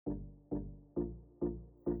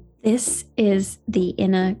This is the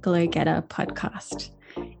Inner Glow Getter podcast.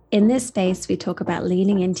 In this space, we talk about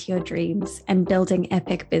leaning into your dreams and building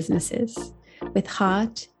epic businesses with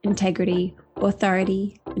heart, integrity,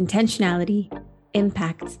 authority, intentionality,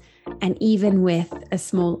 impact, and even with a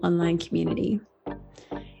small online community.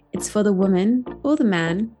 It's for the woman or the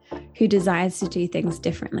man who desires to do things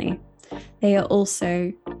differently. They are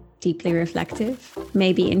also deeply reflective,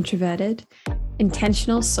 maybe introverted,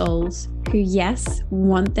 intentional souls who, yes,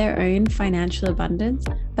 want their own financial abundance,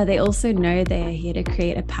 but they also know they are here to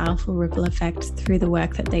create a powerful ripple effect through the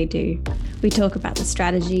work that they do. We talk about the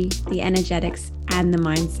strategy, the energetics, and the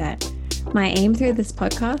mindset. My aim through this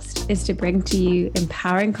podcast is to bring to you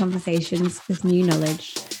empowering conversations with new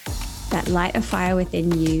knowledge that light a fire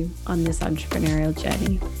within you on this entrepreneurial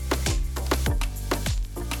journey.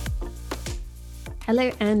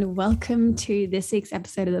 Hello and welcome to this week's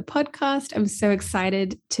episode of the podcast. I'm so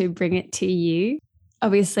excited to bring it to you.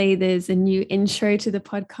 Obviously, there's a new intro to the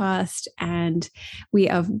podcast and we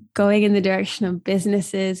are going in the direction of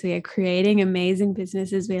businesses. We are creating amazing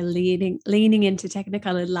businesses. We are leaning into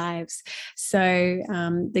technicolored lives. So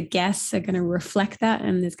the guests are going to reflect that,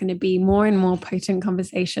 and there's going to be more and more potent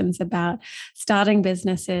conversations about starting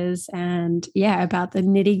businesses and about the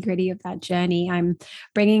nitty gritty of that journey. I'm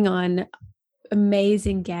bringing on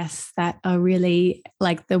amazing guests that are really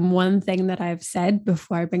like the one thing that I've said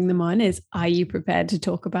before I bring them on is, are you prepared to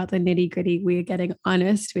talk about the nitty gritty? We're getting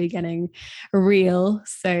honest, we're getting real.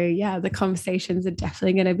 So the conversations are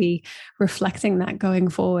definitely going to be reflecting that going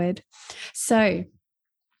forward. So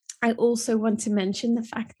I also want to mention the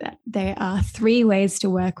fact that there are 3 ways to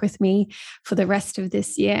work with me for the rest of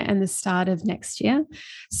this year and the start of next year.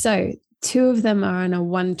 So 2 of them are on a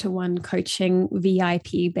one-to-one coaching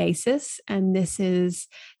VIP basis, and this is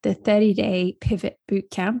the 30-day pivot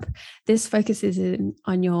bootcamp. This focuses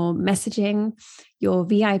on your messaging, your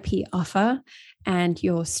VIP offer, and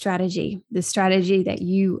your strategy, the strategy that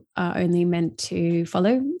you are only meant to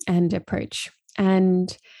follow and approach,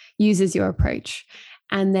 and uses your approach.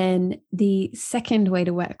 And then the second way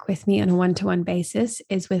to work with me on a one-to-one basis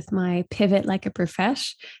is with my Pivot Like a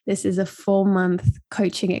Profesh. This is a 4-month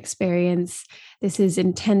coaching experience. This is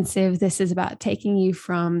intensive. This is about taking you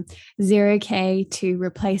from 0K to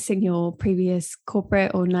replacing your previous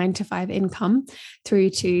corporate or 9-to-5 income through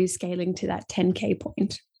to scaling to that 10K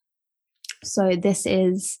point. So this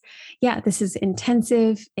is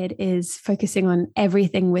intensive. It is focusing on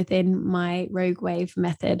everything within my Rogue Wave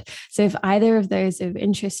method. So if either of those are of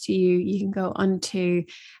interest to you, you can go onto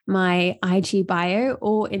my IG bio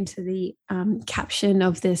or into the caption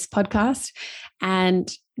of this podcast.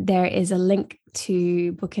 And there is a link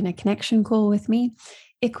to book in a connection call with me.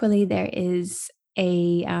 Equally, there is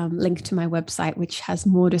a link to my website, which has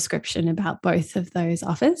more description about both of those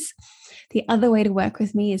offers. The other way to work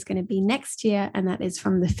with me is going to be next year, and that is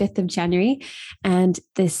from the 5th of January. And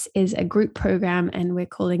this is a group program, and we're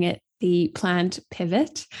calling it the Planned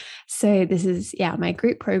Pivot. So this is, my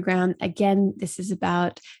group program. Again, this is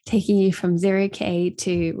about taking you from 0K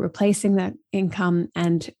to replacing that income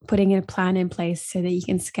and putting a plan in place so that you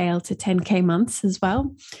can scale to 10K months as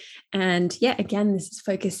well. And again, this is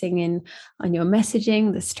focusing in on your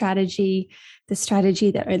messaging, the strategy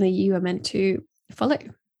that only you are meant to follow.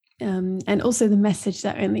 And also the message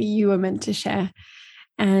that only you are meant to share.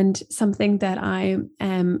 And something that I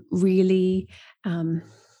am really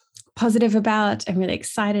positive about and really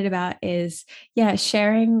excited about is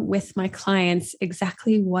sharing with my clients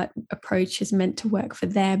exactly what approach is meant to work for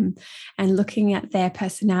them, and looking at their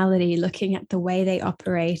personality, looking at the way they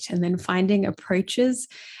operate, and then finding approaches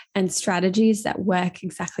and strategies that work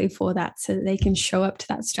exactly for that, so that they can show up to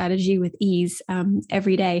that strategy with ease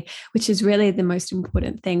every day, which is really the most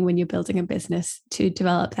important thing when you're building a business, to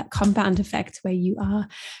develop that compound effect where you are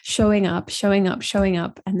showing up,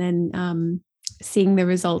 and then seeing the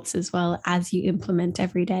results as well as you implement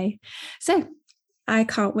every day. So I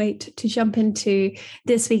can't wait to jump into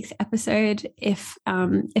this week's episode. If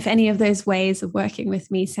any of those ways of working with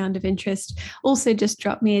me sound of interest, also just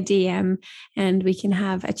drop me a DM and we can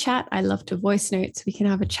have a chat. I love to voice notes. We can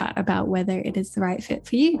have a chat about whether it is the right fit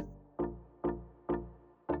for you.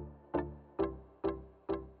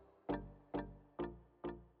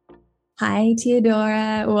 Hi,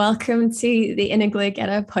 Teodora. Welcome to the Inner Glow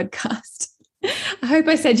Getter podcast. I hope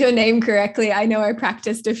I said your name correctly. I know I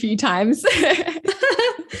practiced a few times.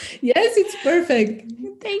 Yes, it's perfect.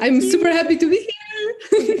 I'm super happy to be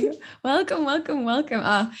here. Welcome.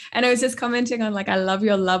 And I was just commenting on, I love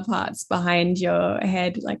your love hearts behind your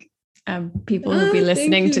head. People who'll be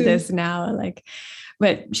listening to this now,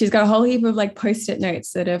 but she's got a whole heap of Post-it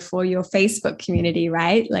notes that are for your Facebook community,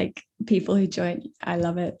 right? people who join. I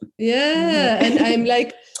love it. Yeah. And I'm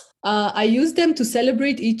like, I use them to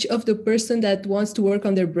celebrate each of the person that wants to work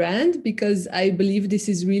on their brand, because I believe this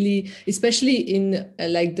is really, especially in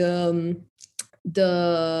like the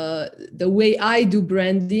way I do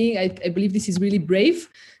branding, I believe this is really brave.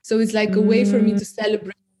 So it's like a way for me to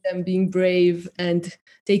celebrate them being brave and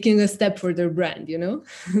taking a step for their brand, you know?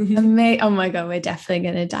 Oh my God, we're definitely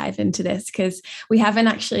going to dive into this because we haven't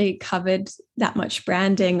actually covered that much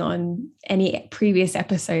branding on any previous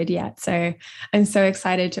episode yet. So I'm so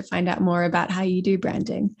excited to find out more about how you do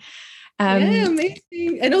branding. Yeah,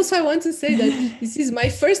 amazing. And also I want to say that this is my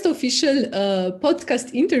first official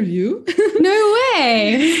podcast interview. No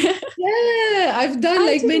way. Yeah, I've done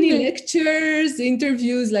like many lectures,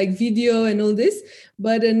 interviews, like video and all this,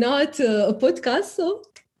 but not a podcast. So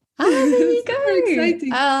there you go. Exciting.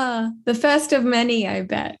 The first of many, I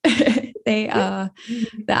bet. They are.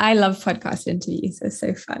 I love podcast interviews. They're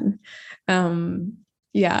so fun.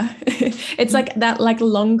 Yeah, it's like that, like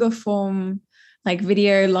longer form, like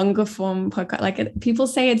video, longer form podcast. Like people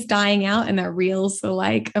say it's dying out and that reels are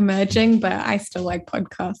like emerging, but I still like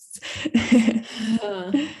podcasts.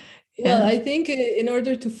 Well, I think in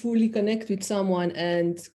order to fully connect with someone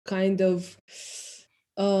and kind of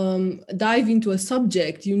dive into a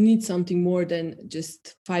subject, you need something more than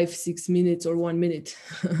just 5-6 minutes or 1 minute.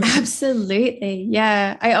 Absolutely.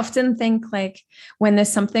 Yeah. I often think like when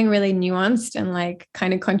there's something really nuanced and like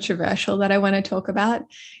kind of controversial that I want to talk about,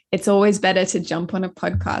 it's always better to jump on a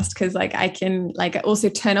podcast because like I can like also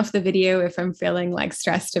turn off the video if I'm feeling like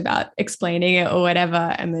stressed about explaining it or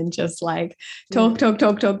whatever, and then just like talk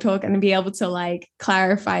and be able to like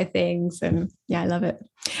clarify things. And yeah, I love it.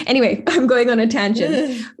 Anyway, I'm going on a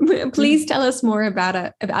tangent. Please tell us more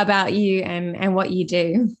about you and what you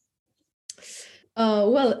do.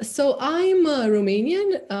 Well, so I'm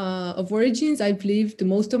Romanian of origins. I've lived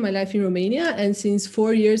most of my life in Romania, and since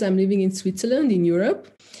 4 years, I'm living in Switzerland in Europe.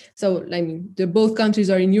 So, I mean, both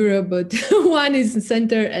countries are in Europe, but one is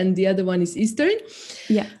center and the other one is Eastern.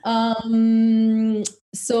 Yeah.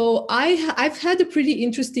 So I've had a pretty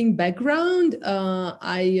interesting background.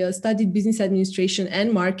 I studied business administration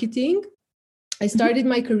and marketing. I started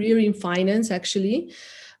my career in finance, actually.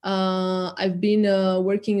 I've been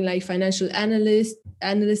working like financial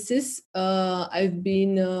analysis. I've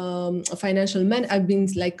been a financial man. I've been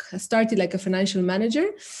like started like a financial manager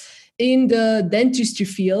in the dentistry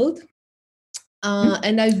field,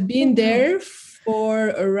 and I've been there for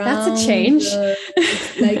around. That's a change.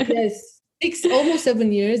 Like yes, almost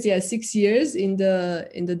 7 years. Yeah, 6 years in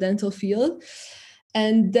the dental field.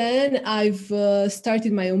 And then I've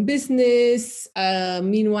started my own business.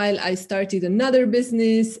 Meanwhile, I started another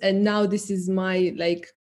business, and now this is my like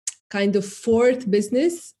kind of fourth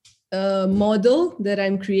business model that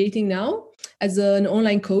I'm creating now as an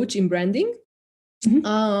online coach in branding.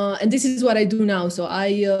 And this is what I do now. So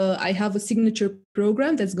I have a signature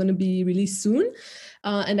program that's going to be released soon,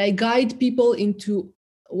 and I guide people into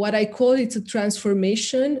what I call it's a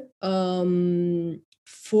transformation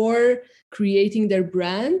for creating their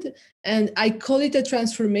brand. And I call it a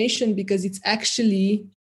transformation because it's actually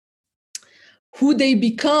who they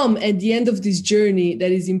become at the end of this journey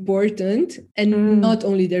that is important, and not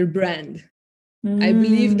only their brand. I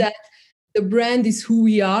believe that the brand is who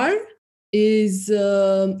we are, is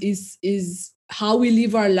how we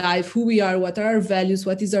live our life, who we are, what are our values,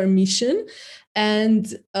 what is our mission,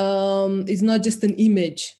 and it's not just an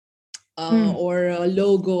image or a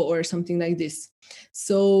logo or something like this.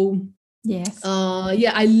 So yes,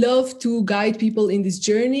 I love to guide people in this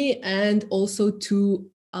journey, and also to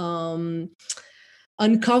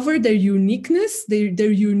uncover their uniqueness,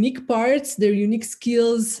 their unique parts, their unique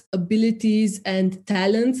skills, abilities, and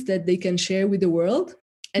talents that they can share with the world,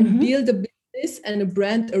 and build a business and a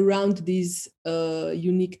brand around these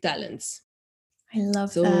unique talents. I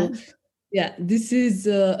love that. Yeah, this is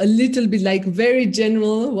a little bit like very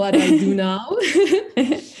general what I do now.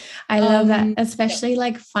 I love that, especially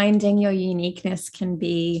like finding your uniqueness can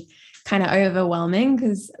be kind of overwhelming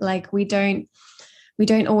because like we don't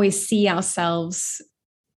always see ourselves,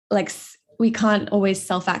 like we can't always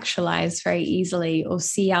self-actualize very easily or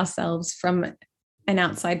see ourselves from an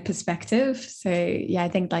outside perspective. So yeah, I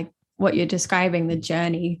think like what you're describing, the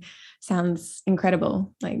journey, sounds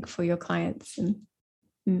incredible, like for your clients. And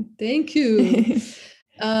thank you.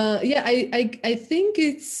 I think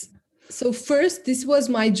it's so. First, this was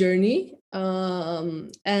my journey,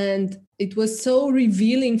 and it was so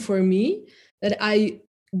revealing for me that I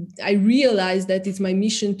realized that it's my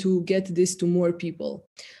mission to get this to more people.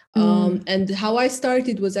 And how I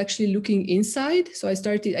started was actually looking inside. So I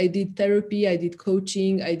did therapy, I did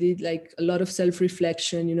coaching, I did like a lot of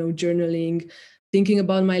self-reflection, journaling, thinking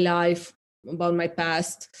about my life, about my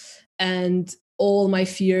past, and all my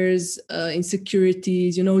fears,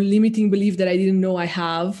 insecurities, limiting belief that I didn't know I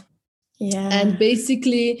have. Yeah. And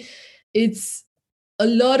basically, a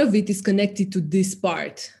lot of it is connected to this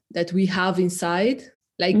part that we have inside,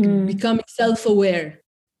 like becoming self-aware.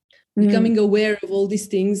 Becoming aware of all these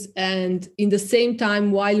things. And in the same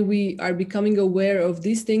time, while we are becoming aware of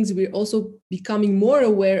these things, we're also becoming more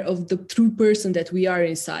aware of the true person that we are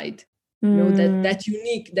inside. That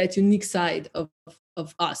unique side of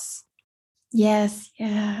us. Yes.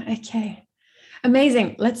 Yeah. Okay.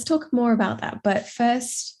 Amazing. Let's talk more about that. But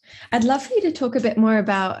first, I'd love for you to talk a bit more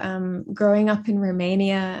about growing up in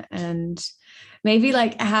Romania, and maybe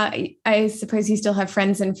like how, I suppose you still have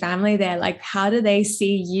friends and family there. Like, how do they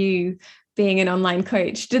see you being an online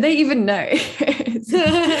coach? Do they even know?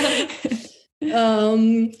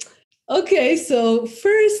 Okay, so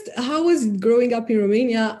first, how was it growing up in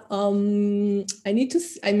Romania? The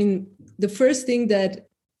first thing that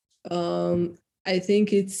I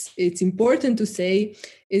think it's important to say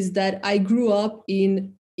is that I grew up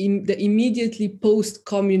in the immediately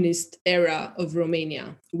post-communist era of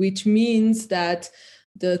Romania, which means that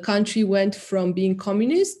the country went from being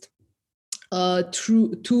communist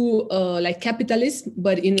to like capitalism,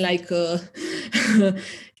 but in like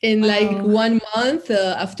in like 1 month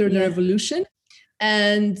after the revolution.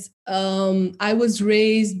 And I was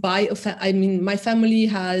raised by my family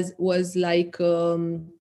was like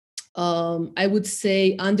I would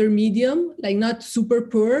say under medium, like not super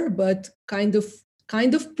poor, but kind of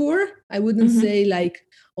poor. I wouldn't say like,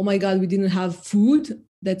 oh my God, we didn't have food.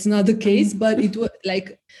 That's not the case, but it was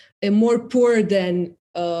like a more poor than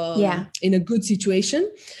in a good situation.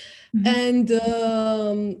 And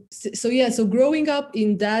so growing up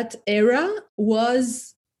in that era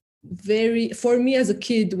was for me as a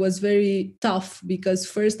kid was very tough, because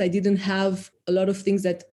first I didn't have a lot of things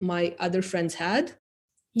that my other friends had.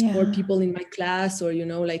 Or people in my class, or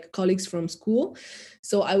like colleagues from school.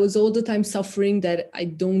 So I was all the time suffering that I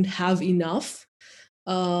don't have enough,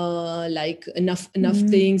 like enough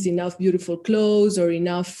things, enough beautiful clothes, or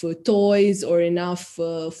enough toys, or enough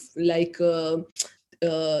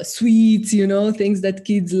sweets, things that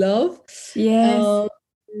kids love. Yes.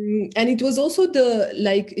 And it was also the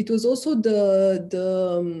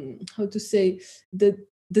how to say,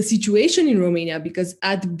 the situation in Romania, because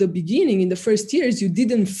at the beginning, in the first years, you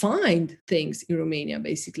didn't find things in Romania,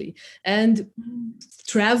 basically. And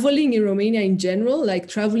traveling in Romania in general, like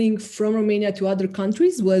traveling from Romania to other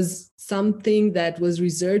countries, was something that was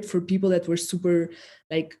reserved for people that were super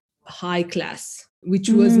like high class, which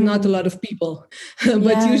was not a lot of people.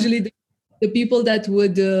 But usually the people that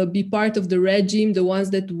would be part of the regime, the ones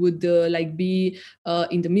that would like be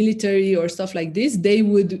in the military or stuff like this, they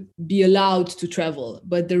would be allowed to travel.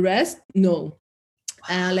 But the rest, no.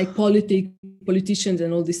 Like politicians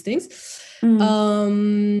and all these things.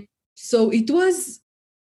 So it was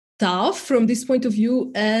tough from this point of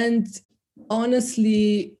view. And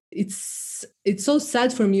honestly, it's so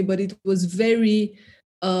sad for me, but it was very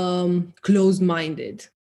closed-minded.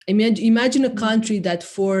 Imagine a country that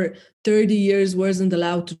for 30 years wasn't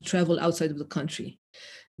allowed to travel outside of the country,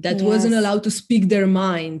 that wasn't allowed to speak their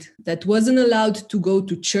mind, that wasn't allowed to go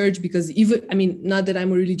to church, because not that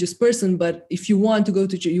I'm a religious person, but if you want to go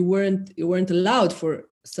to church, you weren't allowed for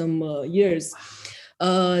some years.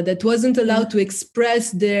 That wasn't allowed to express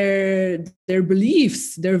their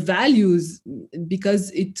beliefs, their values, because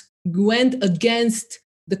it went against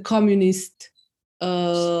the communist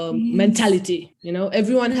mentality.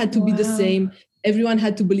 Everyone had to be the same. Everyone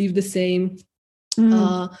had to believe the same.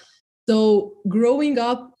 So growing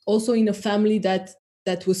up also in a family that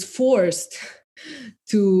was forced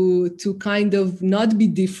to kind of not be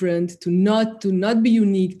different, to not be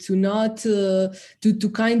unique, to not to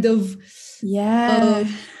kind of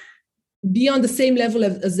be on the same level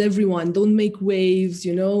as everyone. Don't make waves,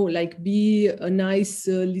 like be a nice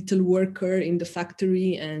little worker in the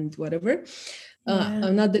factory and whatever.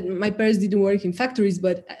 Not that my parents didn't work in factories,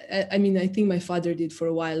 but I think my father did for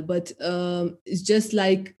a while. But it's just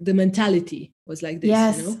like the mentality was like this,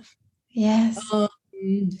 Yes.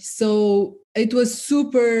 So it was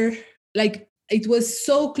super, like, it was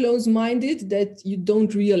so close-minded that you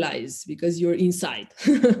don't realize because you're inside.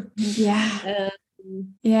 Yeah.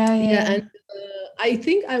 And I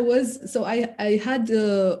think I was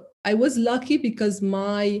lucky because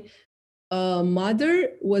my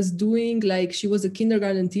mother was doing, like, she was a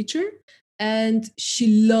kindergarten teacher, and she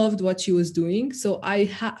loved what she was doing. So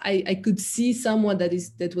I could see someone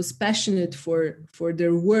that was passionate for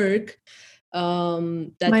their work.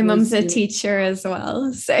 My mom's a teacher as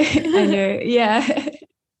well, so I know. Yeah.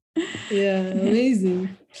 Yeah,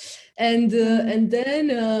 amazing. And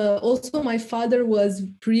then also my father was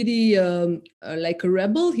pretty like a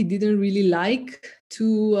rebel. He didn't really like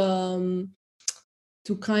to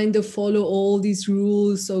kind of follow all these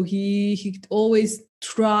rules. So he always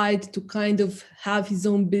tried to kind of have his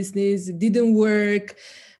own business. It didn't work,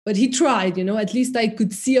 but he tried, at least I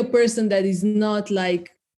could see a person that is not like,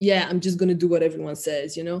 yeah, I'm just going to do what everyone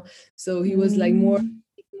says, So he was like more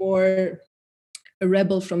a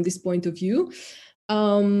rebel from this point of view.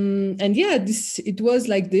 And yeah, it was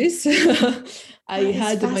like this. I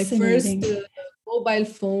had my first mobile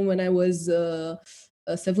phone when I was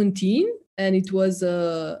 17, and it was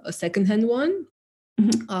a secondhand one.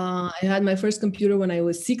 I had my first computer when I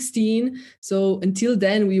was 16. So until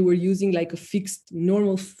then, we were using like a fixed,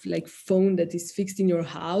 normal like phone that is fixed in your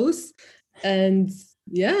house. And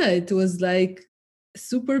yeah, it was like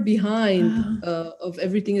super behind of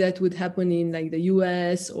everything that would happen in like the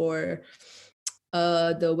US or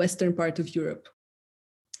the western part of Europe.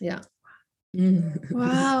 Yeah.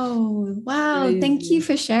 Wow. Thank you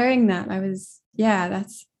for sharing that.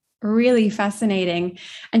 That's really fascinating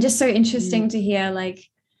and just so interesting to hear, like,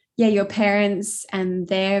 your parents and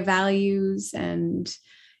their values, and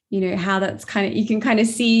how that's you can kind of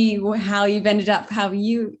see how you've ended up,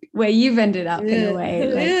 where you've ended up in a way.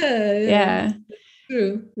 Like, yeah.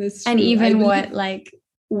 That's true. And even what, like,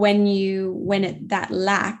 when that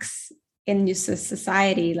lacks in your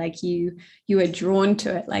society, like you are drawn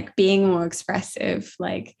to it, like being more expressive,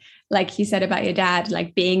 like you said about your dad,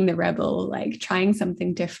 like being the rebel, like trying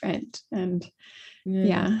something different. And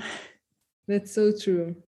that's so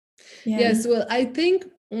true. Yes, well, I think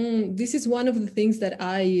this is one of the things that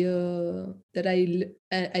I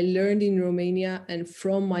learned in Romania and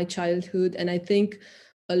from my childhood, and I think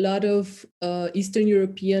a lot of Eastern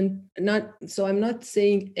European, I'm not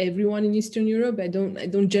saying everyone in Eastern Europe, I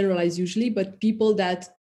don't generalize usually, but people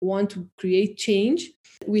that want to create change,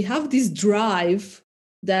 we have this drive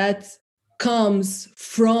that comes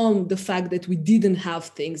from the fact that we didn't have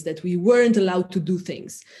things, that we weren't allowed to do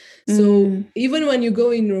things. So even when you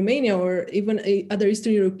go in Romania or even other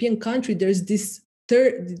Eastern European country, there's this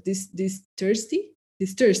thirst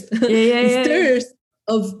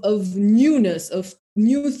of newness, of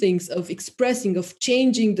new things, of expressing, of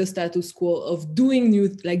changing the status quo, of doing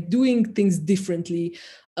doing things differently.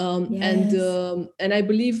 And I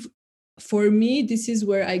believe for me, this is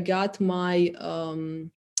where I got my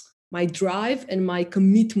my drive and my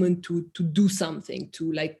commitment to do something,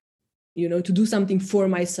 to to do something for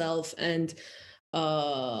myself and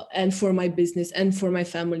for my business and for my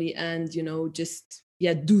family, and just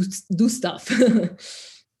do stuff.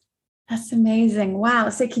 That's amazing. Wow.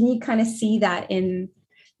 So can you kind of see that in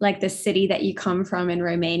like the city that you come from in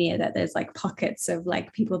Romania, that there's like pockets of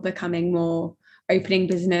like people becoming more, opening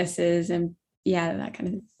businesses and that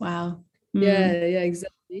kind of, wow. Yeah,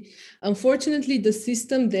 exactly. Unfortunately, the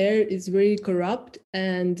system there is very corrupt,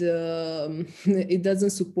 and it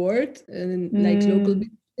doesn't support like local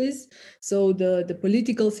businesses. So the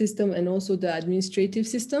political system and also the administrative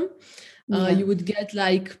system, you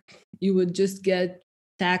would just get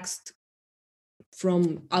taxed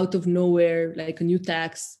from out of nowhere, like a new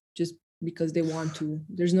tax, just because they want to.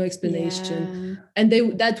 There's no explanation, and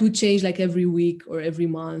that would change like every week or every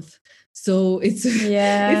month. So it's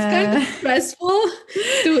kind of stressful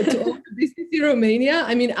to open business in Romania.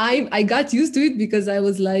 I mean, I got used to it because I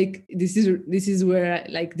was like, this is where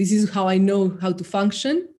this is how I know how to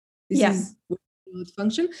function. This is how to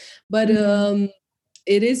function. But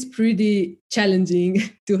it is pretty challenging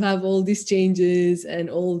to have all these changes and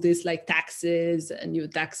all this like taxes and new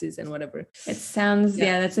taxes and whatever. It sounds,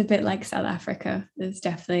 that's a bit like South Africa. There's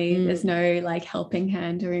definitely, there's no like helping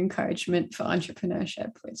hand or encouragement for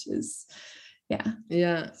entrepreneurship, which is,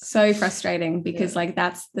 so frustrating because like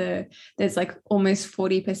there's like almost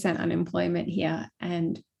 40% unemployment here.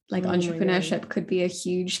 And like entrepreneurship could be a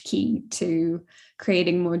huge key to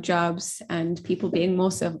creating more jobs and people being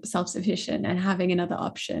more self-sufficient and having another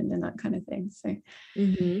option and that kind of thing. So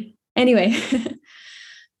anyway,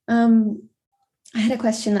 I had a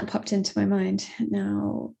question that popped into my mind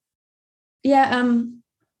now.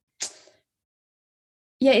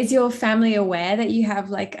 Is your family aware that you have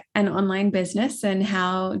like an online business, and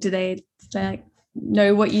how do they like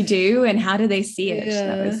know what you do and how do they see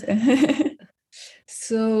it?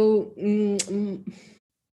 So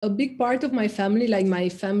a big part of my family, like my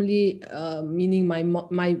family, meaning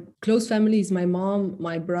my close family is my mom,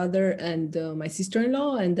 my brother, and my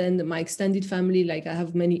sister-in-law, and then my extended family. Like I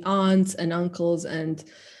have many aunts and uncles and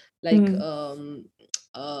like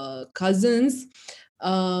cousins.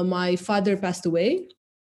 My father passed away,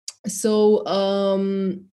 so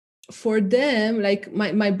for them, like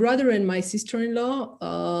my brother and my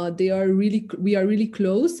sister-in-law, we are really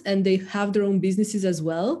close, and they have their own businesses as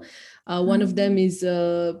well. One of them is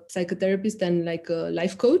a psychotherapist and like a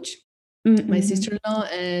life coach. My sister-in-law,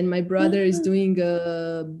 and my brother is doing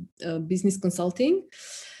a business consulting.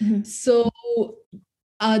 So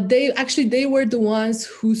they were the ones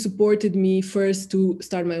who supported me first to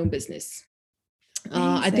start my own business.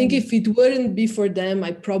 I think if it wouldn't be for them,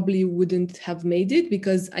 I probably wouldn't have made it,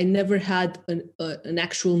 because I never had an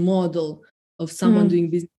actual model of someone doing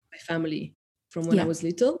business in my family from when I was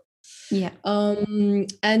little. Yeah.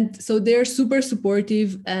 And so they're super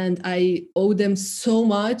supportive, and I owe them so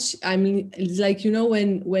much. I mean, it's like, you know,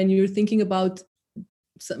 when you're thinking about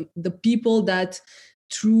the people that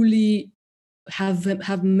truly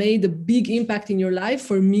have made a big impact in your life,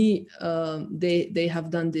 for me, they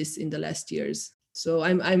have done this in the last years. So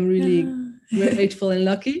I'm really grateful and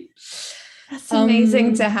lucky. That's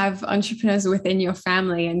amazing to have entrepreneurs within your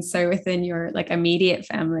family, and so within your like immediate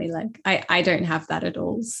family. Like I don't have that at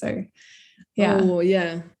all. So yeah. Oh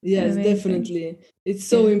yeah. Yes, amazing. Definitely. It's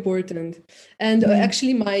so important. And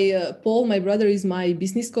actually my Paul, my brother, is my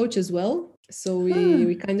business coach as well. So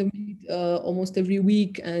we kind of meet almost every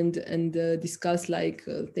week and discuss like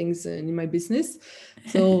things in my business.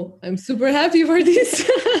 So I'm super happy for this.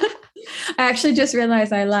 I actually just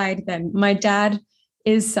realized I lied then. My dad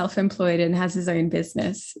is self-employed and has his own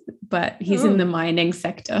business, but he's in the mining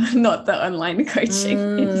sector, not the online coaching.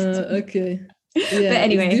 Okay. Yeah, but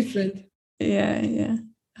anyway, it's different. Yeah.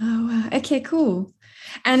 Oh wow. Okay, cool.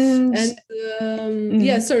 And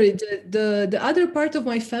yeah, sorry. The other part of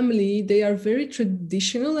my family, they are very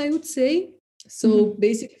traditional, I would say. So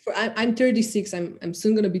basically, I'm 36. I'm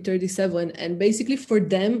soon gonna be 37, and basically for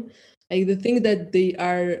them, like the thing that they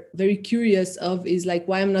are very curious of is like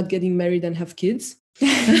why I'm not getting married and have kids. And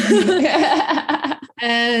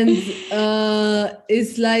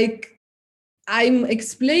it's like I'm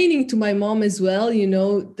explaining to my mom as well, you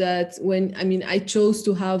know, that I chose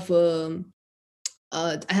to have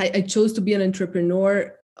I chose to be an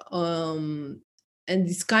entrepreneur, and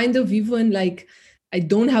it's kind of even like I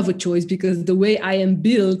don't have a choice, because the way I am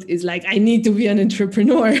built is like I need to be an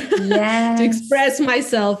entrepreneur to express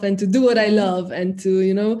myself and to do what I love and to,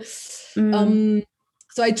 you know.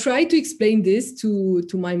 So I try to explain this to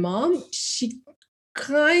my mom. She's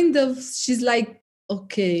like,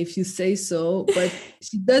 okay, if you say so, but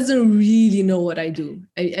she doesn't really know what I do.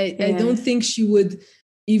 I don't think she would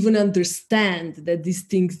even understand that these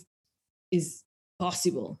things is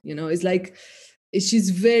possible. You know, it's like she's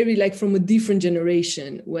very like from a different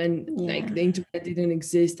generation when like the internet didn't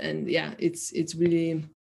exist, and it's really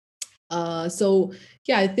so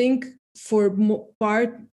yeah, I think for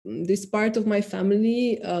this part of my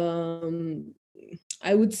family,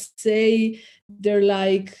 I would say they're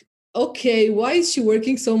like, okay, why is she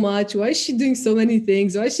working so much? Why is she doing so many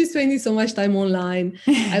things? Why is she spending so much time online?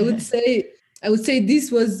 I would say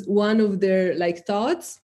this was one of their like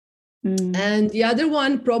thoughts. And the other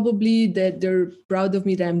one, probably that they're proud of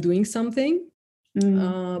me that I'm doing something.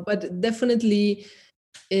 But definitely,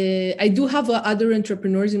 I do have other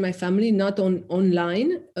entrepreneurs in my family, not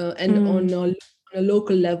online and on a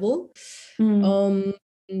local level.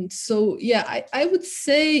 So yeah, I would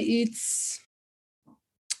say it's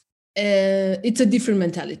a different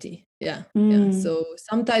mentality. Yeah. So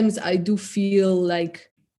sometimes I do feel like,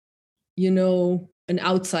 you know, an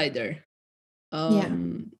outsider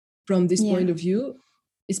from this point of view,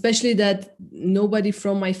 especially that nobody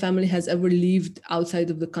from my family has ever lived outside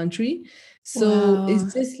of the country. So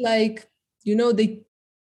it's just like, you know,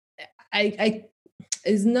 I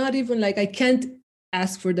it's not even like I can't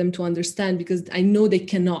ask for them to understand, because I know they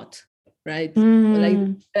cannot, right? Like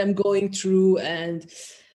I'm going through, and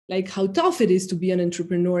like how tough it is to be an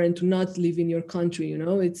entrepreneur and to not live in your country, you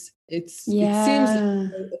know. It seems like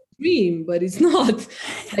a dream, but it's not.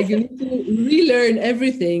 Like you need to relearn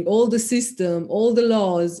everything, all the system, all the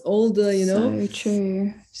laws, all the, you know.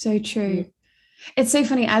 So true. It's so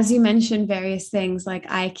funny, as you mentioned various things, like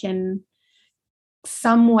I can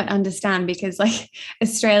somewhat understand, because like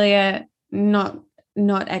Australia, not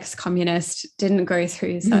ex-communist, didn't go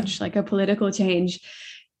through such like a political change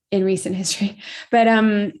in recent history, but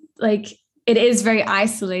like it is very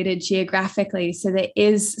isolated geographically. So there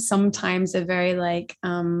is sometimes a very like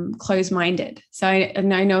closed-minded. So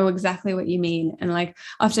I know exactly what you mean. And like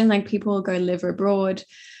often like people go live abroad,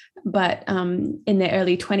 but in their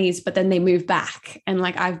early 20s, but then they move back. And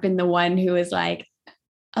like I've been the one who is like,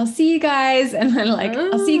 I'll see you guys. And then like,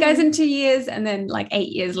 I'll see you guys in 2 years. And then like 8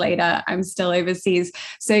 years later, I'm still overseas.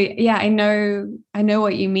 So yeah, I know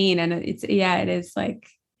what you mean. And it is like,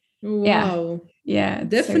 Wow. Yeah.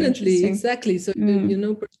 Definitely. So exactly. So you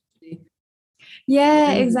know personally.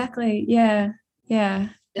 Yeah, And exactly. Yeah. Yeah.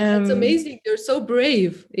 that's amazing. You're so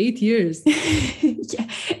brave. 8 years. Yeah,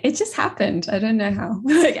 it just happened. I don't know how.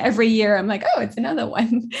 Like every year I'm like, oh, it's another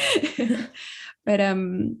one. But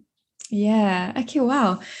yeah. Okay,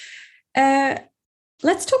 wow.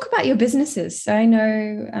 Let's talk about your businesses. So I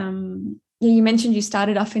know yeah, you mentioned you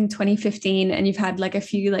started off in 2015 and you've had like a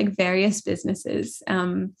few like various businesses.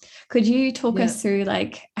 Could you talk us through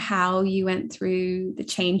like how you went through the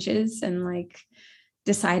changes and like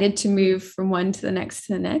decided to move from one to the next,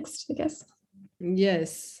 I guess?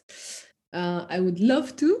 Yes. I would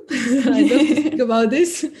love to. I love to speak about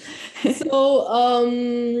this.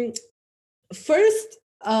 So first,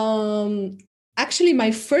 actually my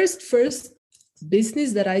first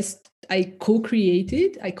business that I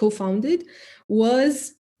co-founded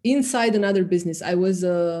was inside another business. I was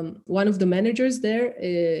one of the managers there.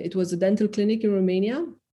 It was a dental clinic in Romania,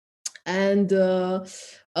 and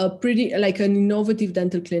a pretty like an innovative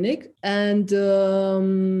dental clinic. And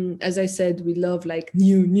as I said, we love like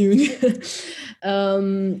new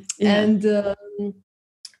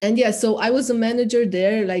and yeah, so I was a manager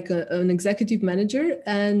there, like an executive manager,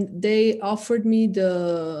 and they offered me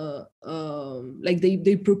the like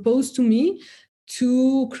they proposed to me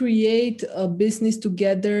to create a business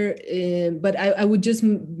together, but I would just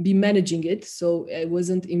be managing it, so I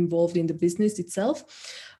wasn't involved in the business itself.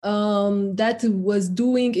 That was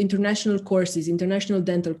doing international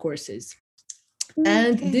dental courses.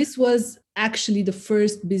 And this was actually the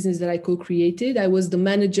first business that I co-created. I was the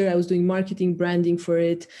manager. I was doing marketing, branding for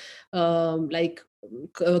it, like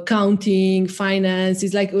accounting, finance.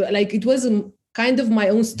 It's like it was kind of my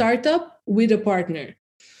own startup with a partner.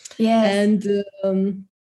 Yes. And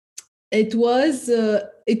it was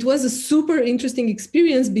a super interesting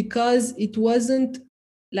experience because it wasn't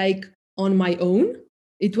like on my own.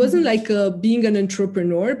 It wasn't like being an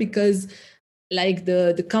entrepreneur, because like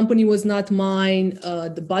the company was not mine,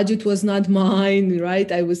 the budget was not mine, right?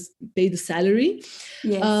 I was paid a salary.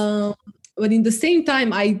 Yes. But in the same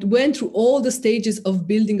time, I went through all the stages of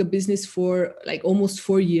building a business for like almost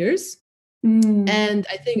 4 years. And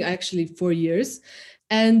I think actually 4 years.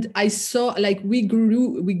 And I saw like we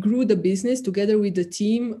grew the business together with the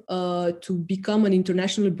team to become an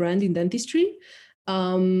international brand in dentistry.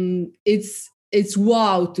 It's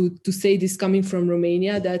wow to say this coming from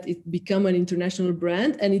Romania, that it became an international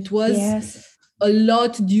brand. And it was a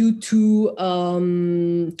lot due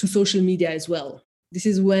to social media as well. This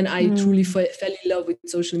is when I truly fell in love with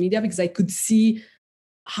social media, because I could see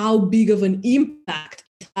how big of an impact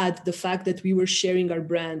it had, the fact that we were sharing our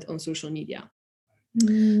brand on social media.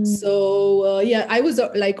 So yeah, I was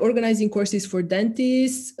like organizing courses for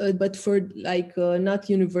dentists, but for like not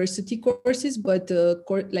university courses, but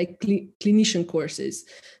like clinician courses.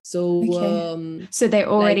 So so they're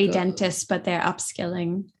already like, dentists, but they're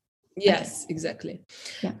upskilling. Yes, exactly.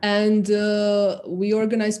 Yeah. And we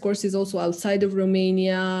organized courses also outside of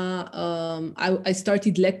Romania. I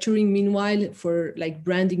started lecturing meanwhile for like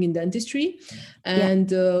branding in dentistry. And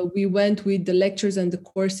we went with the lectures and the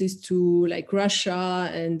courses to like Russia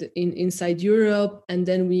and inside Europe. And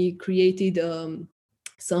then we created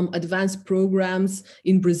some advanced programs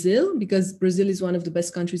in Brazil, because Brazil is one of the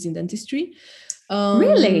best countries in dentistry.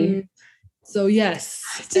 Really? So yes.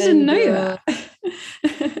 I didn't know that.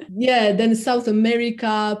 Yeah, then South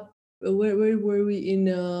America, where were we? In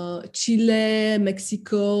Chile,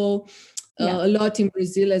 Mexico, a lot in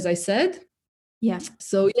Brazil, as I said. Yeah.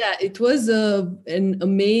 So yeah, it was an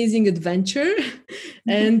amazing adventure,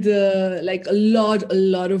 and like a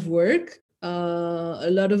lot of work, a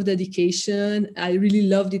lot of dedication. I really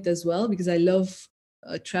loved it as well, because I love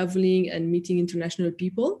traveling and meeting international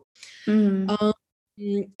people.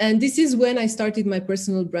 And this is when I started my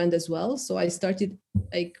personal brand as well. So I started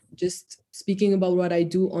like just speaking about what I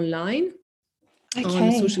do online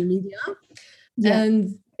on social media.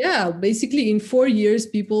 And yeah, basically in 4 years,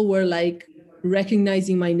 people were like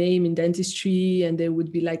recognizing my name in dentistry, and they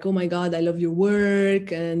would be like, oh my God, I love your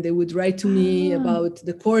work. And they would write to me about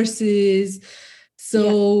the courses.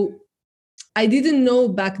 So I didn't know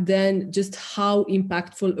back then just how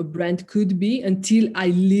impactful a brand could be until I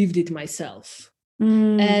lived it myself.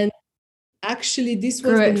 And actually this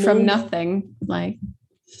was grew the it from moment, nothing, like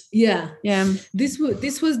yeah, yeah. this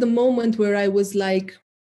was the moment where I was like,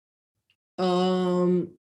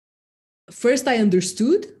 first I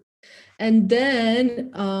understood, and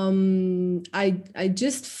then I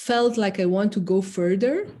just felt like I want to go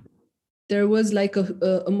further. There was like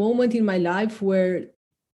a moment in my life where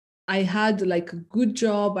I had like a good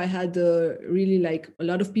job. I had really like a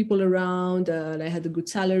lot of people around. I had a good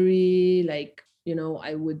salary. Like, you know,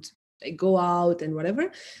 I would like go out and whatever.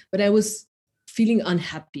 But I was feeling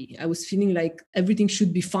unhappy. I was feeling like everything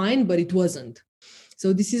should be fine, but it wasn't.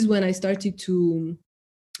 So this is when I started to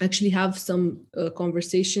actually have some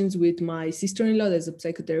conversations with my sister-in-law as a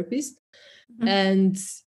psychotherapist. Mm-hmm. And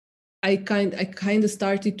I kind of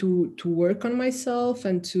started to work on myself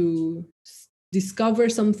and to discover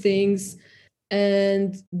some things,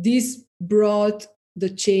 and this brought the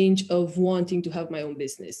change of wanting to have my own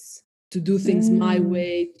business, to do things my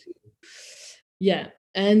way. Yeah,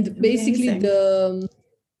 and basically Amazing.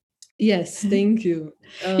 yes, thank you.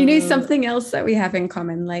 You know, something else that we have in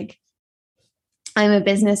common, like I'm a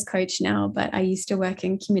business coach now, but I used to work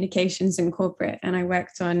in communications and corporate, and I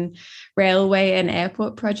worked on railway and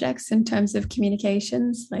airport projects in terms of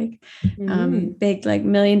communications, like big, like $1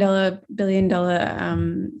 million, billion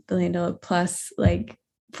dollar plus like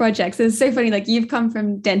projects. It's so funny. Like you've come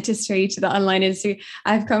from dentistry to the online industry.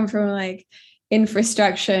 I've come from like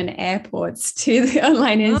infrastructure and airports to the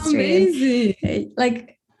online industry. Amazing. And,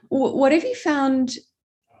 like, what have you found?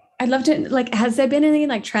 I'd love to, like, has there been any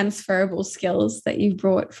like transferable skills that you've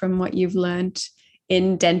brought from what you've learned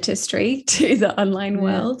in dentistry to the online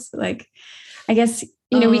world? Like, I guess,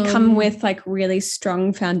 you know, we come with like really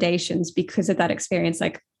strong foundations because of that experience.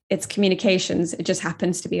 Like it's communications, it just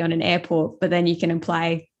happens to be on an airport, but then you can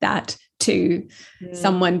apply that to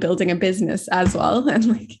someone building a business as well. And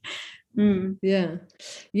like,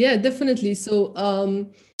 yeah, definitely.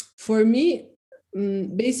 So for me,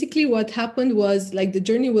 basically what happened was like the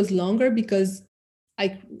journey was longer because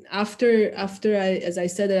after I, as I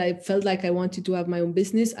said, that I felt like I wanted to have my own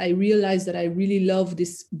business, I realized that I really love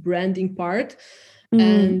this branding part.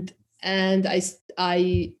 And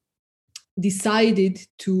I decided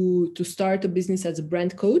to start a business as a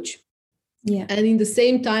brand coach. Yeah. And in the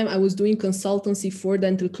same time I was doing consultancy for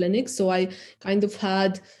dental clinics, so I kind of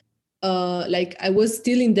had like I was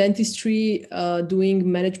still in dentistry,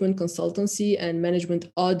 doing management consultancy and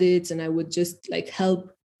management audits, and I would just like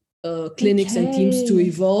help clinics and teams to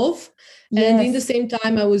evolve. And in the same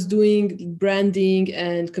time, I was doing branding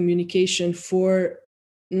and communication for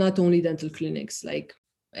not only dental clinics, like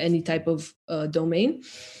any type of domain.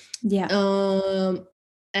 Yeah.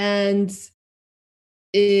 And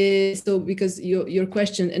so because your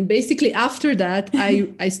question, and basically after that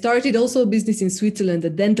I started also a business in Switzerland, a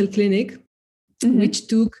dental clinic, which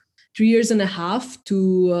took 3.5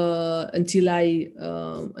 to until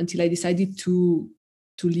I decided to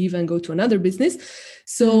leave and go to another business.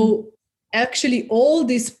 So actually all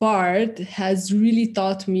this part has really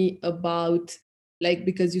taught me about, like,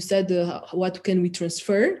 because you said what can we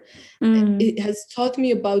transfer, it has taught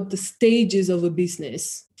me about the stages of a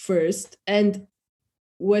business first, and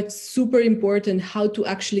what's super important, how to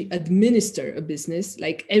actually administer a business,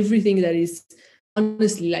 like everything that is,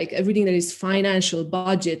 honestly, like everything that is financial,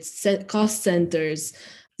 budgets, cost centers,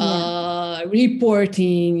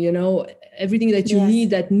 reporting, you know, everything that you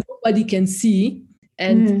need that nobody can see.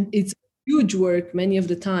 And it's huge work many of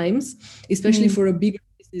the times, especially for a big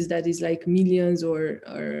business that is like millions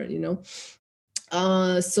or you know.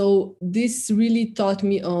 So this really taught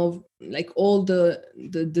me of like all the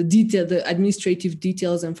detail, the administrative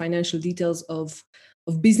details and financial details of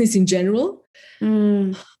business in general,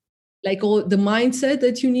 like all the mindset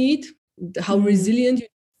that you need, how resilient you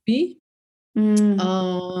be.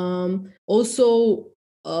 Also,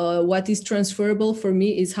 what is transferable for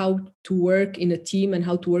me is how to work in a team and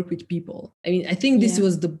how to work with people. I mean, I think this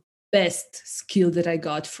was the best skill that I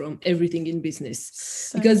got from everything in business,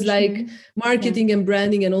 because like marketing and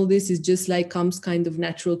branding and all this is just like comes kind of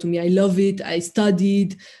natural to me. I love it. I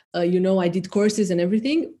studied, you know, I did courses and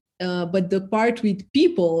everything. But the part with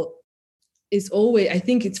people is always, I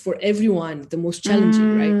think it's for everyone, the most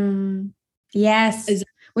challenging, right? Yes.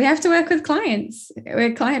 We have to work with clients.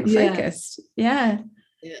 We're client focused. Yeah.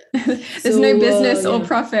 There's no business or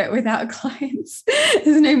profit without clients.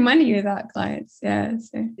 There's no money without clients.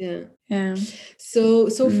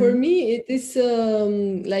 So for me, it is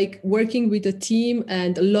like working with a team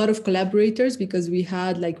and a lot of collaborators, because we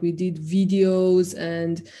did videos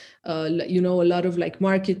and you know, a lot of like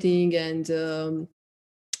marketing and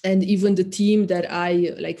And even the team that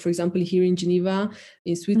I, like, for example, here in Geneva,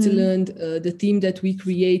 in Switzerland, the team that we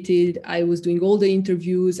created, I was doing all the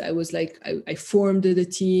interviews. I was like, I formed the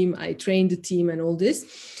team, I trained the team and all this.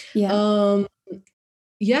 Yeah.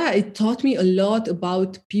 It taught me a lot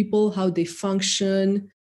about people, how they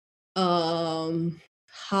function,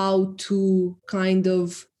 how to kind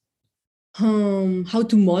of, how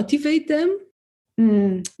to motivate them,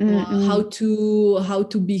 how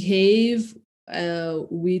to behave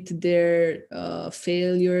with their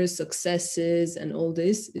failures, successes, and all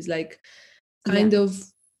this is like kind of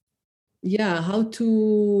how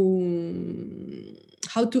to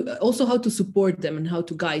support them and how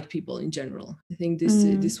to guide people in general. I think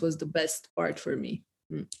this was the best part for me.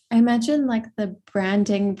 I imagine like the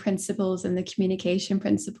branding principles and the communication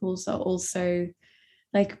principles are also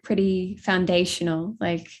like pretty foundational,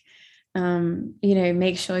 like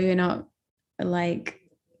make sure you're not like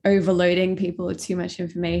overloading people with too much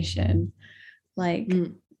information, like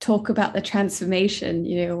talk about the transformation,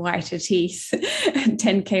 whiter teeth,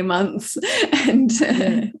 10K months, and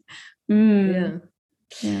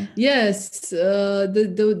yes,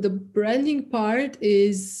 the branding part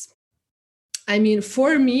is, I mean,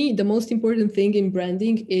 for me, the most important thing in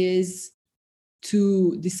branding is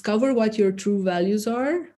to discover what your true values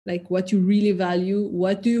are, like what you really value,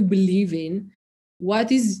 what do you believe in,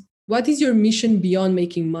 what is your mission beyond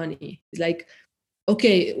making money. It's like,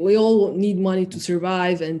 okay, we all need money to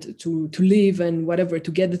survive and to live and whatever,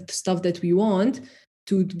 to get the stuff that we want,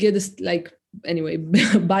 to get us, like, anyway,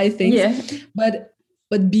 buy things. Yeah. But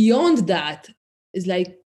beyond that is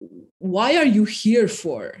like, why are you here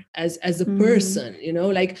for as a person,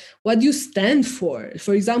 like what do you stand for?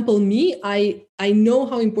 For example, me, I know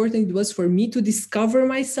how important it was for me to discover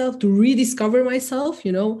myself, to rediscover myself,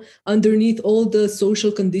 underneath all the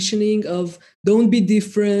social conditioning of don't be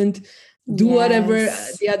different, do whatever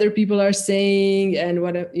the other people are saying, and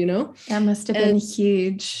whatever, that must have been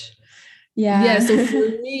huge. So for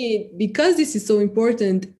me, because this is so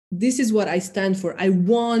important, this is what I stand for. I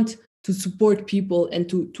want to support people and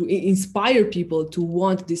to inspire people to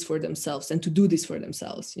want this for themselves and to do this for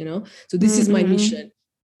themselves, so this is my mission.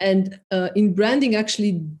 And in branding,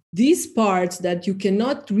 actually, these parts that you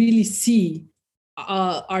cannot really see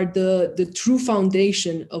are the true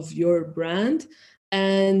foundation of your brand,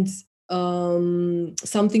 and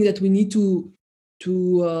something that we need to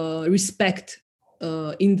respect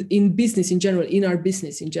in business in general, in our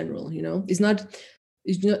business in general.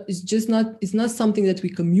 It's not something that we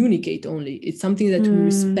communicate only. It's something that we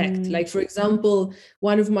respect. Like, for example,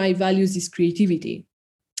 one of my values is creativity.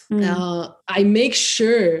 I make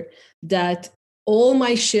sure that all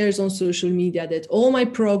my shares on social media, that all my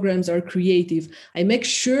programs are creative. I make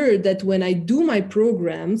sure that when I do my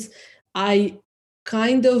programs, I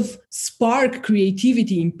kind of spark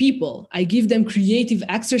creativity in people. I give them creative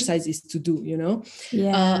exercises to do,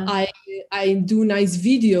 I do nice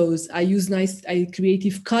videos. I use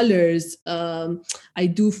creative colors. I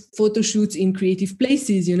do photo shoots in creative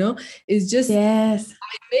places, It's just, I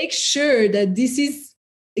make sure that this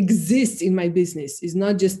exists in my business. It's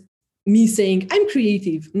not just me saying I'm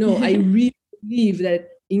creative. No, I really believe that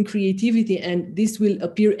in creativity, and this will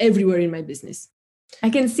appear everywhere in my business. I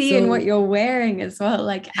can see in what you're wearing as well.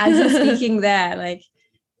 Like, as you're speaking there, like,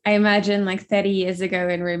 I imagine like 30 years ago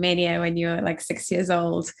in Romania, when you were like 6 years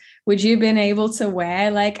old, would you have been able to wear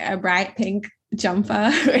like a bright pink jumper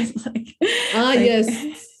with like? Yes.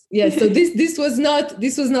 So this was not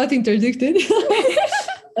interdicted.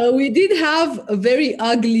 We did have a very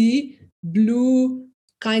ugly blue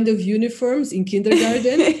kind of uniforms in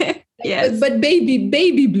kindergarten. Yes. But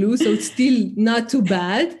baby blue, so it's still not too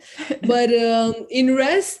bad. But in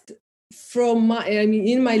rest,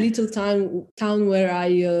 in my little town where I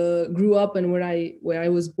grew up and where I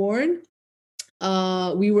was born,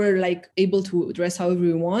 we were like able to dress however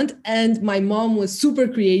we want. And my mom was super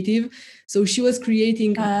creative, so she was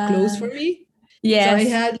creating clothes for me. Yes. So I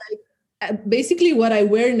had like basically what I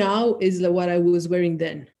wear now is like what I was wearing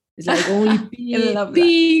then. It's like only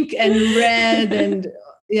pink and red and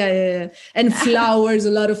and flowers,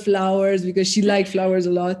 a lot of flowers, because she liked flowers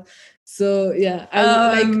a lot. So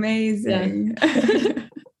amazing.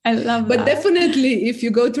 I love that. But definitely, if you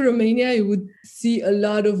go to Romania, you would see a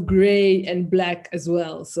lot of gray and black as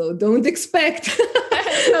well. So don't expect.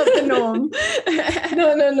 It's not the norm.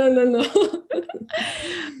 No.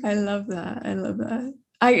 I love that.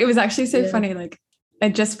 It was actually so funny. Like,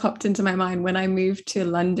 it just popped into my mind when I moved to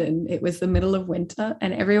London. It was the middle of winter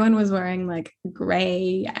and everyone was wearing like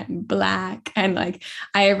gray and black. And like,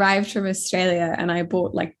 I arrived from Australia and I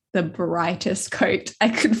bought like the brightest coat I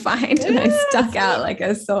could find, and I stuck out like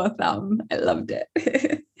a sore thumb. I loved it.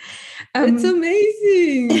 It's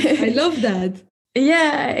amazing. I love that.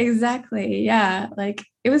 Yeah, exactly. Yeah, like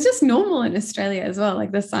it was just normal in Australia as well.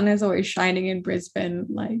 Like the sun is always shining in Brisbane.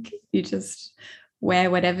 Like you just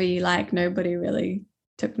wear whatever you like. Nobody really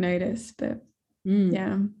took notice, but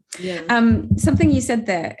yeah. Something you said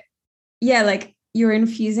there, yeah, like you're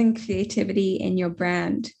infusing creativity in your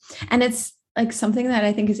brand, and it's like something that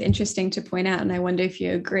I think is interesting to point out, and I wonder if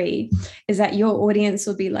you agree, is that your audience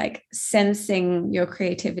will be like sensing your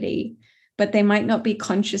creativity, but they might not be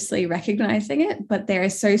consciously recognizing it, but they're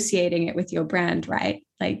associating it with your brand, right?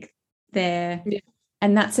 Like and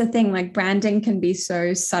that's the thing, like branding can be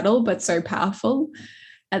so subtle but so powerful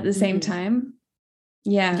at the same time.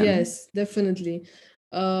 Yeah. Yes, definitely.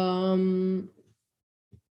 I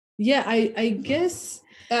guess,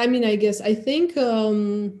 I think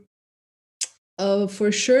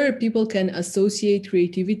for sure people can associate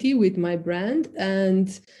creativity with my brand,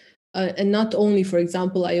 and not only, for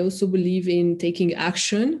example, I also believe in taking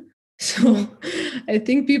action. So I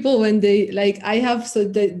think people, when they like, I have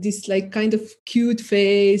this like kind of cute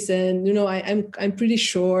face, and I'm pretty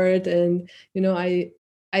short, and I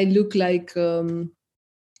look like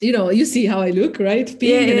you see how I look, right?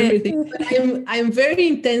 Pink and everything. But I'm very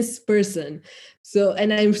intense person. So,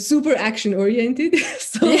 and I'm super action oriented.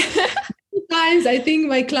 So sometimes I think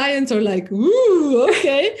my clients are like, ooh,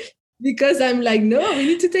 okay. Because I'm like, no, we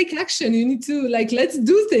need to take action. You need to like, let's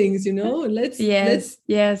do things, let's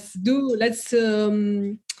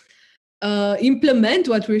implement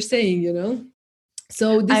what we're saying,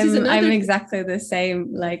 So this is another. I'm exactly the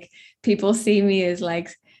same. Like people see me as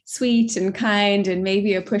like sweet and kind and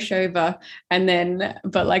maybe a pushover,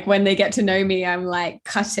 but like when they get to know me, I'm like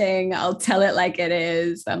cutting. I'll tell it like it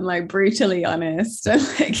is. I'm like brutally honest. I'm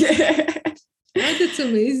like, that's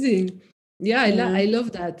amazing. Yeah, I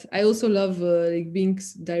love that. I also love like being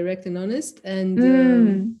direct and honest, and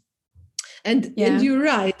you're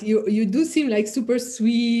right. You do seem like super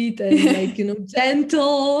sweet and like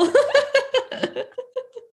gentle.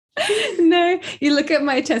 No, you look at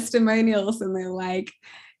my testimonials and they're like,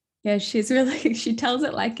 yeah, she tells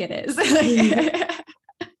it like it is.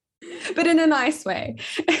 But in a nice way.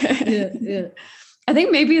 Yeah. I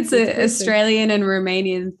think maybe it's an Australian and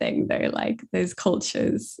Romanian thing though, like those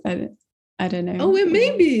cultures. I don't know. Oh, well,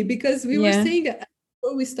 maybe, because we were saying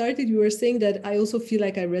before we started, we were saying that I also feel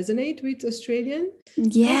like I resonate with Australian.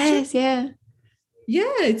 Yes, culture.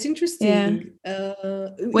 Yeah, it's interesting.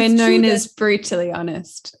 We're known as brutally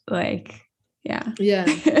honest. Like, yeah.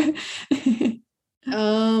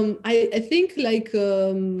 I think like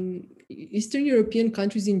Eastern European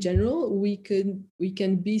countries in general, we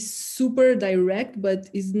can be super direct, but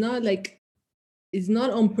it's not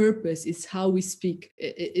on purpose. It's how we speak.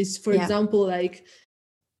 It's, for example, like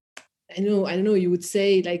I don't know, you would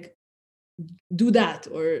say like, do that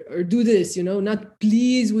or do this, not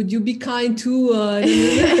please, would you be kind to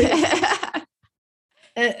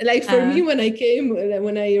like for me, when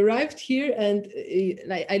I arrived here, and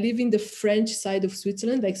like I live in the French side of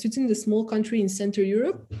Switzerland. Like Switzerland is a small country in Central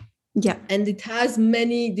Europe. Yeah. And it has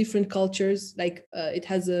many different cultures. Like it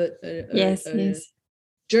has a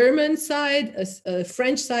German side, a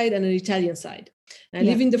French side, and an Italian side. And I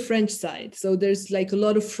live in the French side. So there's like a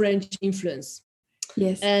lot of French influence.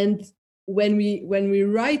 Yes. And when we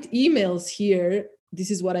write emails here, this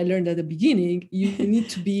is what I learned at the beginning, you need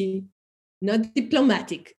to be not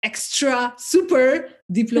diplomatic, extra, super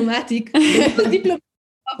diplomatic, of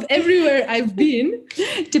everywhere I've been.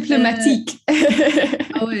 Diplomatique.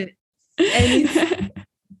 And it's,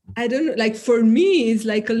 I don't know, like for me, it's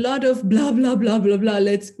like a lot of blah, blah, blah, blah, blah.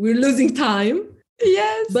 We're losing time.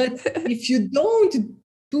 Yes. But if you don't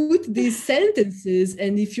put these sentences,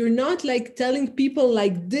 and if you're not like telling people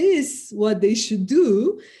like this, what they should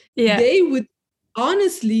do, they would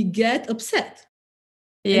honestly get upset.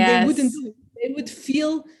 Yes. And they wouldn't do it. They would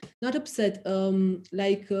feel not upset,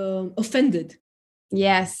 offended.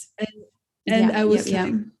 Yes. And I was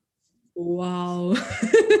like, wow.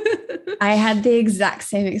 I had the exact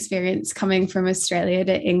same experience coming from Australia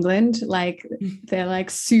to England. Like they're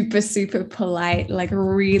like super, super polite, like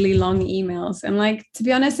really long emails. And like, to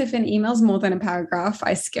be honest, if an email's more than a paragraph,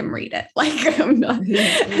 I skim read it. Like I'm not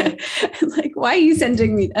like, why are you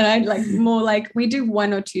sending me? And I'd like more like, we do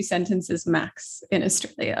 1 or 2 sentences max in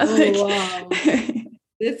Australia. Wow.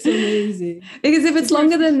 That's amazing. Because if it's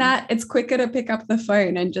longer than that, it's quicker to pick up the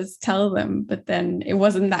phone and just tell them. But then it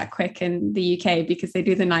wasn't that quick in the UK because they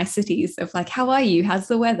do the niceties of like, how are you? How's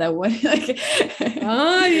the weather? What? Like,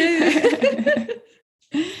 yeah.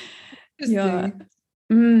 Yeah.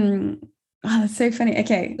 Oh, that's so funny.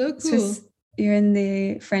 Okay. So cool. Swiss, you're in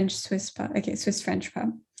the Swiss pub. Okay, Swiss French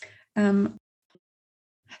pub.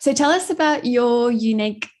 So tell us about your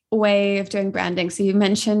unique way of doing branding. So you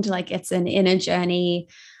mentioned like it's an inner journey,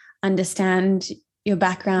 understand your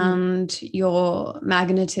background, your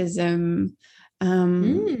magnetism.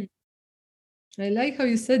 I like how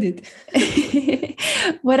you said it.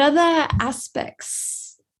 What other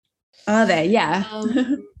aspects are there? Yeah.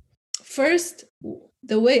 First,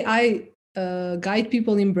 the way I guide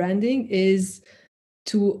people in branding is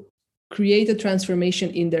to create a transformation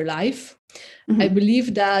in their life. I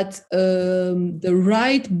believe that the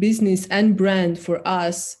right business and brand for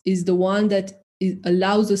us is the one that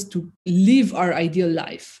allows us to live our ideal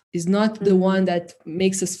life, is not the one that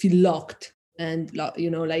makes us feel locked and,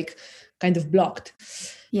 like kind of blocked.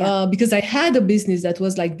 Yeah. Because I had a business that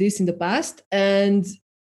was like this in the past, and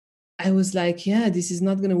I was like, yeah, this is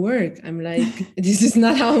not going to work. I'm like, this is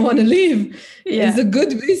not how I want to live. Yeah. It's a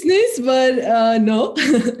good business, but no.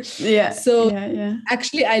 Yeah. So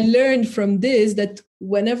actually, I learned from this that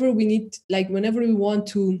whenever we want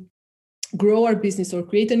to grow our business or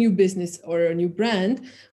create a new business or a new brand,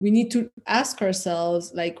 we need to ask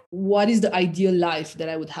ourselves, like, what is the ideal life that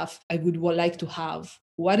I would like to have?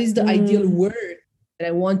 What is the ideal work that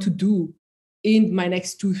I want to do in my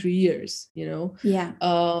next 2-3 years, and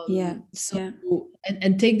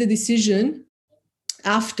take the decision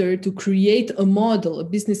after to create a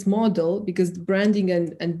business model, because branding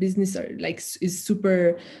and business are is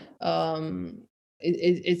super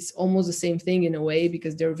it's almost the same thing in a way,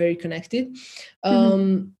 because they're very connected.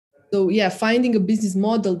 Finding a business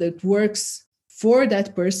model that works for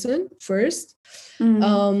that person first.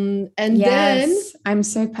 And then I'm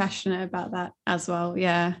so passionate about that as well.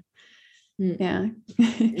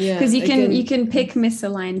 Because you can pick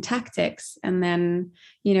misaligned tactics, and then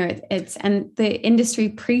and the industry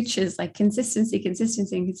preaches like consistency,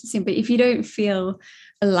 but if you don't feel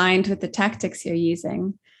aligned with the tactics you're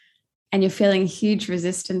using and you're feeling huge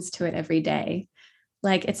resistance to it every day,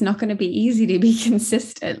 like it's not going to be easy to be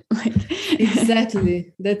consistent.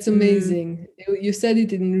 Exactly. That's amazing. You said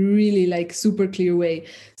it in a really super clear way.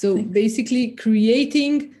 So basically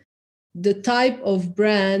creating the type of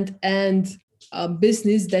brand and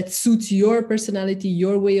business that suits your personality,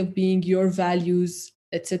 your way of being, your values,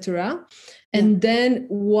 etc. And then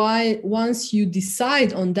once you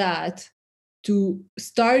decide on that, to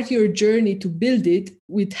start your journey to build it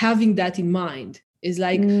with having that in mind. Is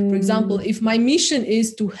like, for example, if my mission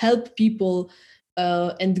is to help people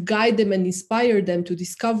and guide them and inspire them to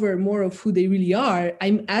discover more of who they really are,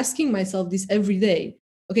 I'm asking myself this every day.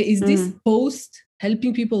 Okay, is this post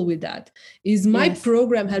helping people with that? Is my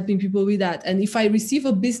program helping people with that? And if I receive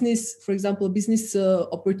a business, for example, a business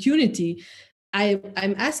opportunity,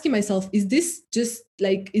 I'm asking myself, is this just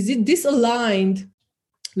is it disaligned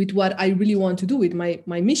with what I really want to do, with my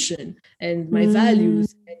mission and my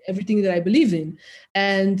values and everything that I believe in?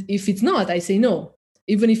 And if it's not, I say no,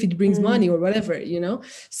 even if it brings money or whatever,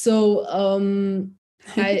 So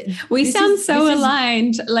we sound so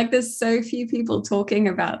aligned. Like there's so few people talking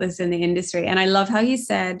about this in the industry. And I love how you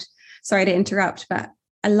said, sorry to interrupt, but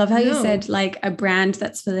I love how you said like a brand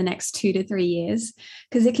that's for the next 2 to 3 years,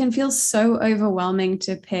 because it can feel so overwhelming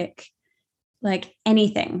to pick like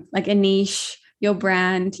anything, like a niche, your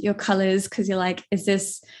brand, your colors, because you're like, is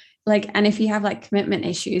this like, and if you have like commitment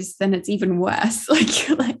issues, then it's even worse. Like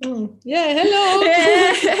you're like, hello.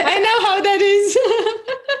 I know how that is.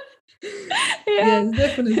 Yes,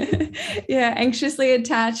 definitely. Anxiously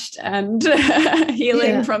attached and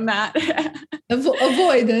healing from that.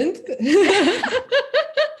 Avoidant.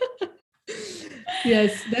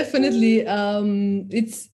 Yes, definitely.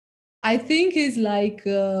 I think is like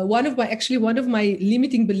one of my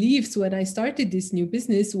limiting beliefs when I started this new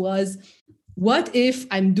business was, what if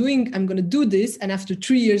I'm going to do this and after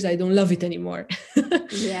 3 years I don't love it anymore?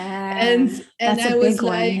 And that's I was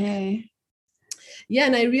like, hey?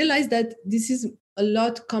 And I realized that this is a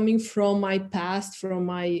lot coming from my past, from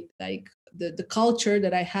my the culture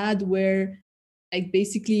that I had, where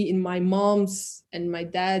basically in my mom's and my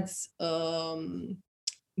dad's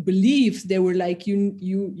beliefs, they were like,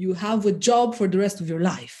 you have a job for the rest of your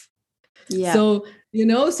life. So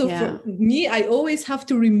for me, I always have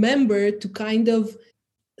to remember to kind of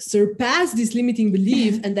surpass this limiting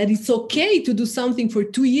belief, and that it's okay to do something for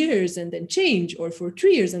 2 years and then change, or for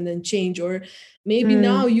 3 years and then change, or maybe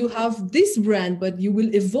now you have this brand but you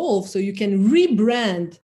will evolve, so you can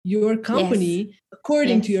rebrand your company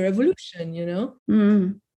according to your evolution.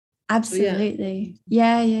 Absolutely. So,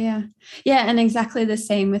 yeah. And exactly the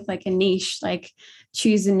same with like a niche. Like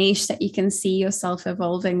choose a niche that you can see yourself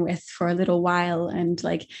evolving with for a little while. And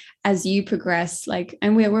like, as you progress, like,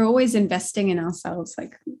 and we're always investing in ourselves,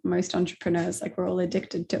 like most entrepreneurs, like we're all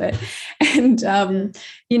addicted to it. And,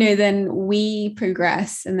 you know, then we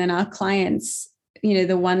progress, and then our clients, you know,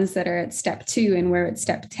 the ones that are at step 2 and we're at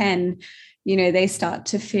step 10, you know, they start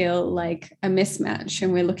to feel like a mismatch,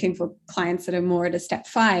 and we're looking for clients that are more at a step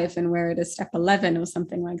 5 and we're at a step 11 or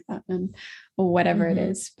something like that, and or whatever it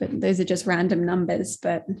is. But those are just random numbers.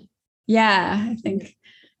 But yeah, I think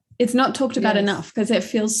it's not talked about enough, because it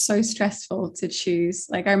feels so stressful to choose.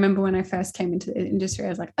 Like, I remember when I first came into the industry, I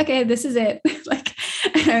was like, okay, this is it. Like,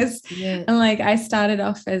 and like, I started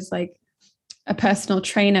off as like a personal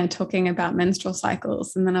trainer talking about menstrual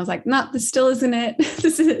cycles, and then I was like, no, this still isn't it.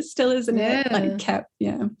 Still isn't it. Like, kept,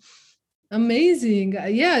 amazing.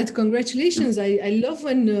 Congratulations. I love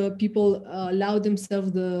when people allow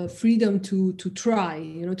themselves the freedom to try,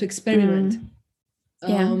 you know, to experiment.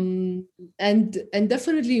 And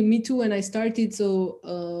definitely me too, when I started.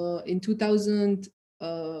 So in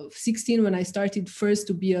 2016, when I started first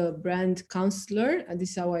to be a brand counselor, and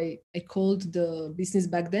this is how I called the business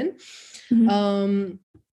back then.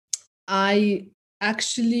 I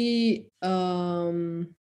actually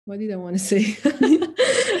what did I want to say?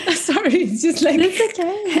 Sorry, it's just like, it's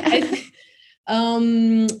okay.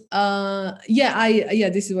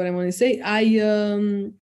 This is what I want to say.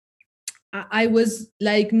 I was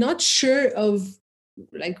like not sure of,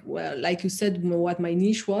 like, well, like you said, what my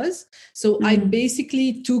niche was. So I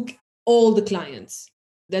basically took all the clients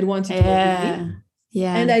that wanted to work with me.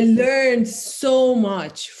 And I learned so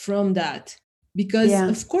much from that, because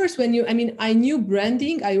of course, I knew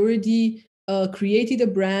branding. I already created a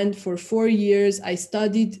brand for 4 years. I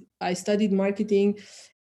studied marketing,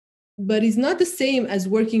 but it's not the same as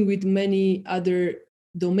working with many other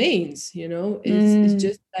domains, you know. It's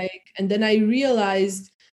just like, and then I realized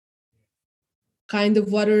kind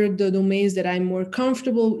of what are the domains that I'm more not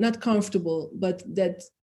comfortable, but that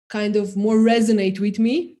kind of more resonate with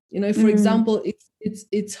me. You know, for example,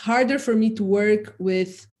 it's harder for me to work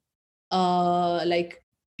with like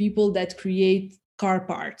people that create car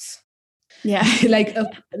parts. like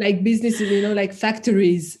businesses, you know, like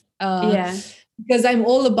factories. Because I'm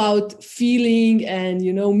all about feeling and,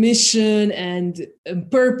 you know, mission and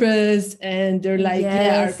purpose, and they're like,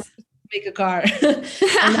 our purpose is to make a car. And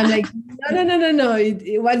I'm like, no,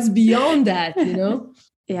 it what's beyond that, you know.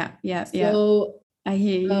 So I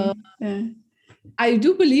hear you. I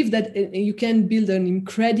do believe that you can build an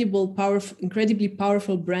incredibly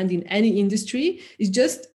powerful brand in any industry. It's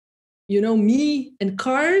just, you know, me and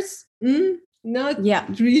cars, not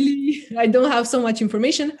really. I don't have so much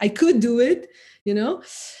information. I could do it, you know,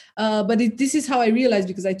 but this is how I realized,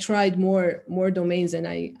 because I tried more domains, and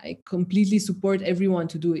I completely support everyone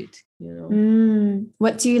to do it, you know.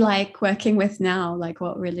 What do you like working with now? Like,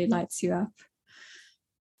 what really lights you up?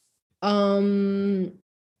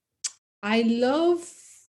 I love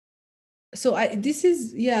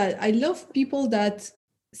people that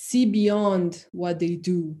see beyond what they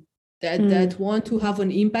do, that want to have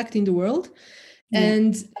an impact in the world.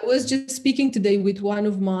 And I was just speaking today with one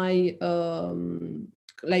of my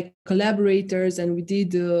like collaborators, and we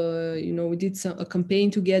did a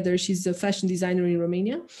campaign together. She's a fashion designer in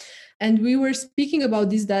Romania. And we were speaking about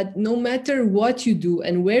this, that no matter what you do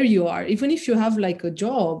and where you are, even if you have like a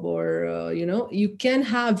job or, you know, you can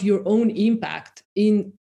have your own impact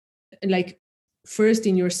in, like, first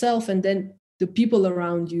in yourself, and then the people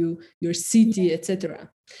around you, your city, etc.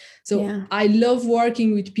 So I love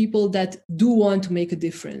working with people that do want to make a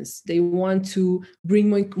difference. They want to bring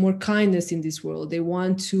more kindness in this world. They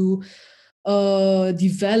want to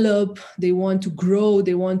develop, they want to grow,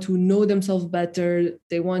 they want to know themselves better,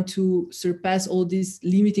 they want to surpass all these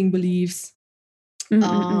limiting beliefs.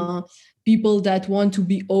 People that want to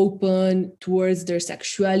be open towards their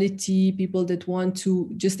sexuality, people that want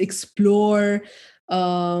to just explore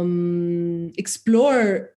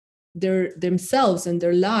themselves and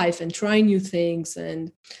their life and try new things. And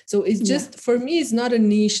so it's just, for me, it's not a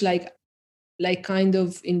niche like kind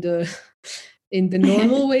of in the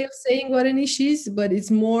normal way of saying what a niche is, but it's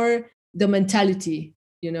more the mentality,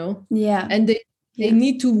 you know. And they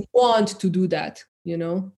need to want to do that, you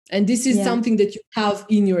know. And this is something that you have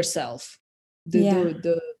in yourself,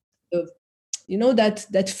 the you know,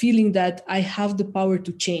 that feeling that I have the power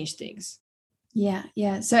to change things.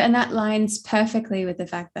 So, and that lines perfectly with the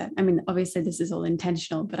fact that, I mean, obviously this is all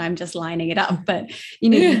intentional, but I'm just lining it up. But, you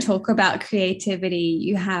know, you talk about creativity,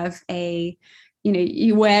 you have you know,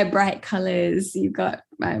 you wear bright colors, you've got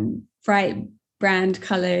bright brand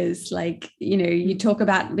colors, like, you know, you talk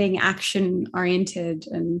about being action oriented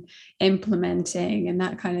and implementing and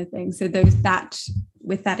that kind of thing. So that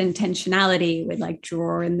with that intentionality would like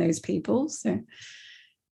draw in those people. So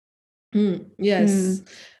yes.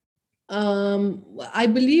 I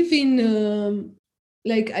believe in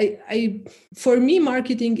like I for me,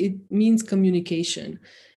 marketing, it means communication.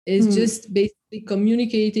 It's just basically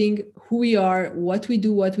communicating who we are, what we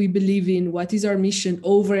do, what we believe in, what is our mission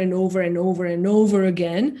over and over and over and over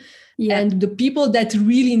again. And the people that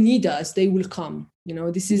really need us, they will come. You know,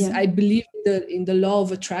 this is, I believe in the law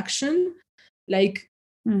of attraction. Like,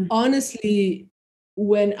 honestly,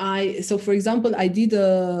 so for example, I did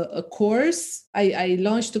a course, I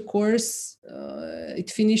launched a course, it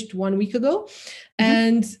finished 1 week ago.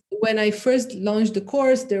 And when I first launched the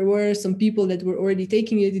course, there were some people that were already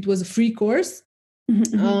taking it. It was a free course.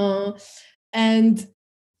 And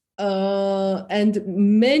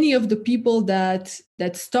many of the people that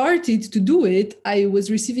started to do it, I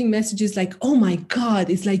was receiving messages like, "Oh my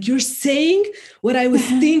God, it's like you're saying what I was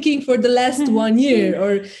thinking for the last 1 year,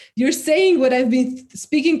 or you're saying what I've been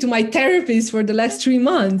speaking to my therapist for the last 3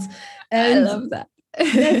 months." And I love that.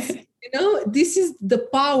 That's, this is the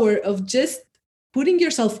power of just putting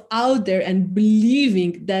yourself out there and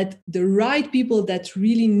believing that the right people that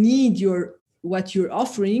really need what you're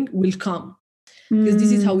offering will come. Because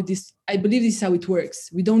this is how I believe this is how it works.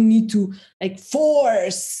 We don't need to like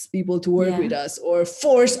force people to work with us or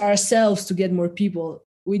force ourselves to get more people.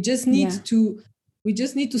 We just need to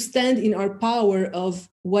stand in our power of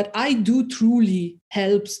what I do truly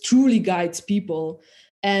helps, truly guides people.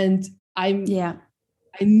 And I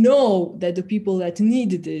know that the people that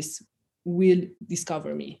need this will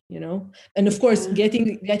discover me, and of course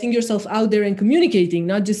getting yourself out there and communicating,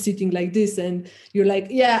 not just sitting like this and you're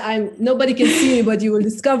like, nobody can see me but you will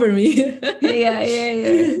discover me.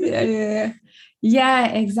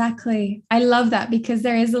 Yeah, exactly. I love that, because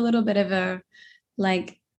there is a little bit of a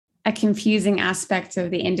confusing aspect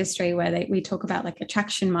of the industry where we talk about like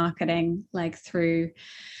attraction marketing, like through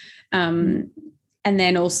and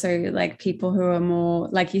then also like people who are more,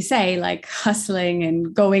 like you say, like hustling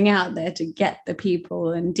and going out there to get the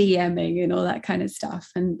people and DMing and all that kind of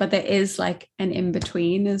stuff. But there is like an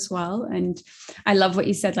in-between as well. And I love what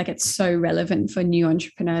you said, like it's so relevant for new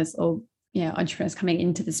entrepreneurs or entrepreneurs coming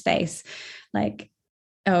into the space, like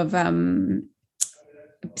of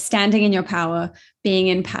standing in your power, being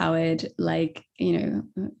empowered, like,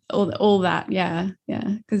 all that.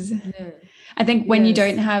 Because I think when you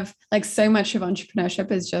don't have, like, so much of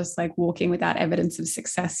entrepreneurship is just like walking without evidence of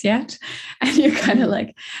success yet, and you're kind of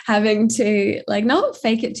like having to like not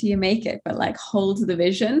fake it till you make it, but like hold the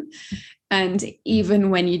vision. And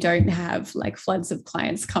even when you don't have like floods of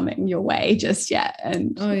clients coming your way just yet.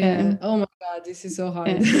 And oh my God, this is so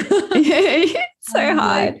hard. It's so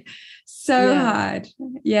hard. Hard.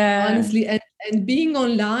 Yeah. Honestly, and being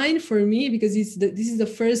online for me, because this is the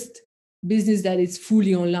first business that is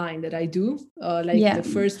fully online that I do. The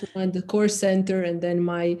first one, the course center, and then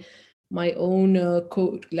my own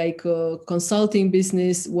consulting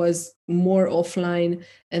business was more offline,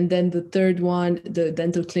 and then the third one, the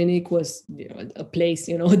dental clinic, was a place,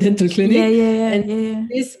 a dental clinic.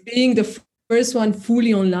 This being the first one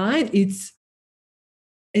fully online, it's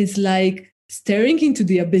like staring into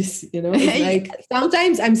the abyss, It's like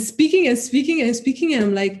sometimes I'm speaking and speaking and speaking, and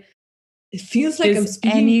I'm like, it feels like I'm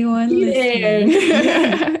speaking. Anyone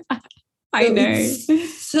listening? I know.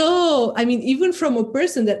 So, I mean, even from a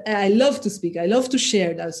person that I love to speak, I love to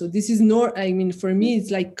share that. So this is for me,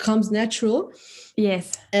 it's like comes natural.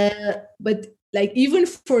 Yes. But like, even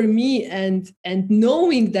for me and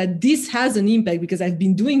knowing that this has an impact, because I've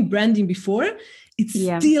been doing branding before, it's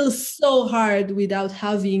still so hard without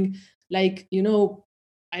having like,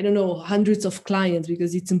 I don't know, hundreds of clients,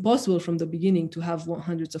 because it's impossible from the beginning to have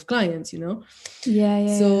hundreds of clients, So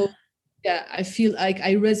I feel like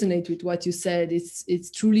I resonate with what you said.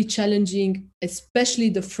 It's truly challenging, especially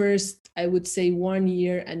the first, I would say, 1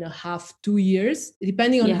 year and a half, 2 years,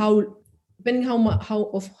 depending on how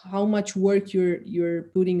much work you're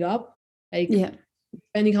putting up, like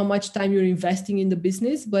depending how much time you're investing in the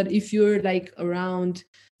business. But if you're like around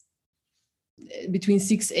between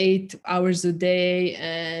 6-8 hours a day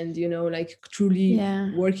and like truly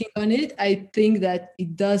working on it, I think that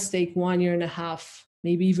it does take 1 year and a half,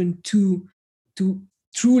 maybe even 2, to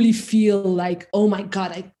truly feel like, oh my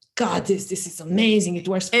God, I got this is amazing, it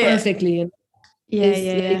works perfectly. And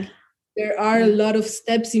there are a lot of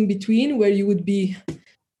steps in between where you would be,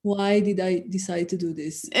 why did I decide to do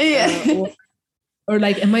this? Or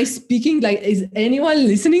like, am I speaking? Like, is anyone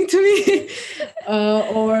listening to me?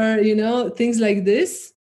 Or, things like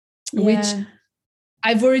this, which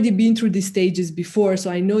I've already been through these stages before, so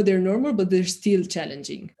I know they're normal, but they're still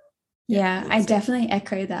challenging. Yeah, I definitely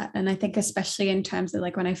echo that. And I think especially in terms of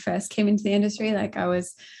like when I first came into the industry, like I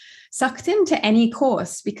was sucked into any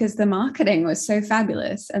course because the marketing was so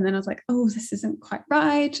fabulous. And then I was like, oh, this isn't quite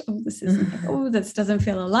right. Oh, this isn't like, oh, this doesn't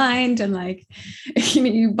feel aligned. And like,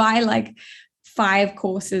 you buy like 5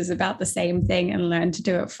 courses about the same thing and learn to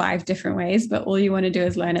do it 5 different ways, but all you want to do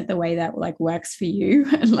is learn it the way that like works for you.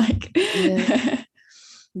 And like, yeah,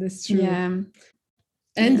 that's true. Yeah.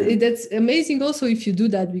 And that's amazing also if you do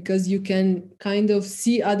that, because you can kind of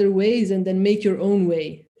see other ways and then make your own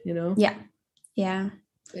way, you know? Yeah.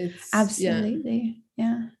 It's absolutely.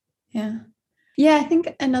 Yeah. I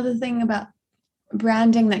think another thing about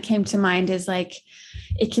branding that came to mind is like,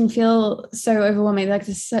 it can feel so overwhelming. Like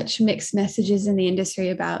there's such mixed messages in the industry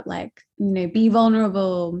about like, be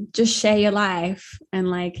vulnerable, just share your life.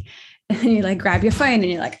 And like, you like grab your phone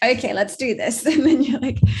and you're like, okay, let's do this. And then you're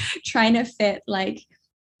like trying to fit like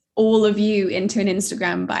all of you into an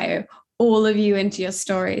Instagram bio, all of you into your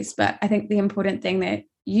stories. But I think the important thing that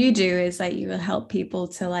you do is that you will help people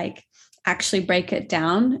to like actually break it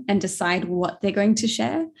down and decide what they're going to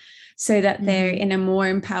share, so that they're in a more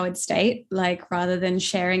empowered state, like rather than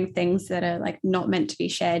sharing things that are like not meant to be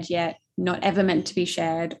shared yet, not ever meant to be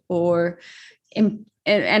shared, or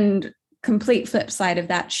and complete flip side of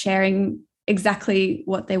that, sharing exactly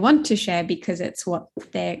what they want to share because it's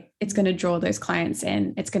it's going to draw those clients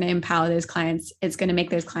in, it's going to empower those clients, it's going to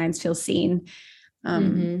make those clients feel seen.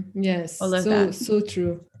 Yes, all of that. so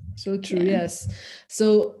true. Yes.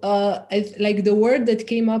 So like the word that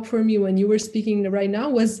came up for me when you were speaking right now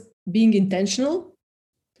was being intentional.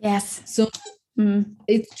 Yes. So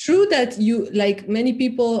it's true that you, like, many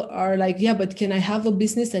people are like, yeah, but can I have a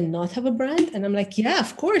business and not have a brand? And I'm like, yeah,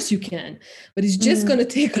 of course you can, but it's just going to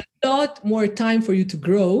take a lot more time for you to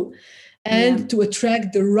grow and to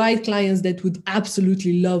attract the right clients that would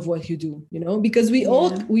absolutely love what you do, because we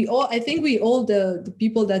all, I think we all, the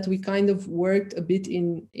people that we kind of worked a bit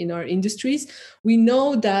in our industries, we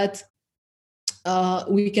know that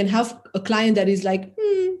we can have a client that is like,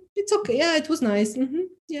 it's okay. Yeah, it was nice.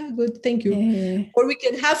 Yeah, good. Thank you. Yeah. Or we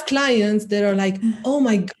can have clients that are like, oh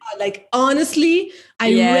my God, like, honestly,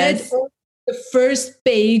 I read the first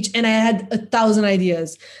page and I had 1,000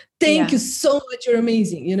 ideas. Thank you so much. You're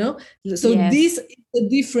amazing. So this is the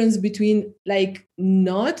difference between like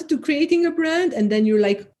not to creating a brand. And then you're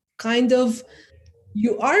like, kind of,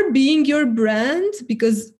 you are being your brand,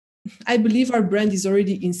 because I believe our brand is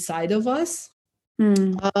already inside of us.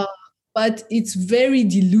 But it's very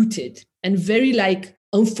diluted and very like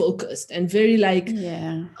unfocused and very like,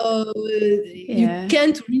 you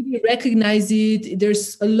can't really recognize it.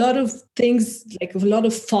 There's a lot of things, like a lot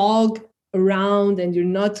of fog around, and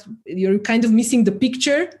you're kind of missing the big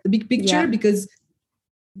picture, because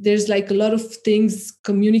there's like a lot of things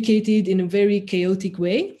communicated in a very chaotic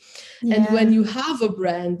way. And when you have a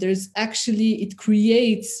brand, it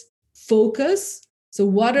creates focus. So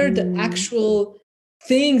what are the actual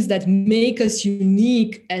things that make us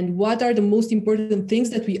unique, and what are the most important things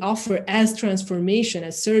that we offer as transformation,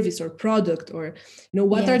 as service or product, or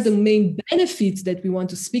what are the main benefits that we want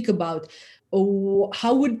to speak about, or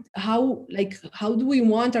how do we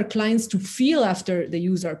want our clients to feel after they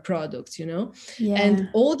use our products, and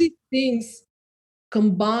all these things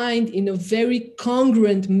combined in a very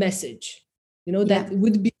congruent message, that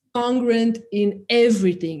would be congruent in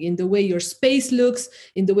everything, in the way your space looks,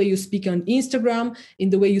 in the way you speak on Instagram, in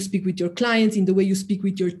the way you speak with your clients, in the way you speak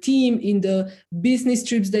with your team, in the business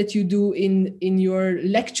trips that you do, in your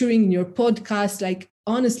lecturing, in your podcast, like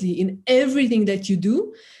honestly, in everything that you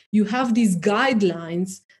do, you have these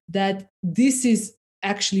guidelines that this is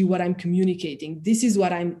actually what I'm communicating. This is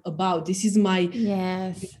what I'm about. This is my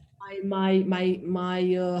how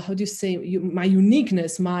do you say, my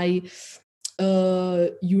uniqueness, my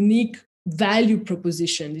unique value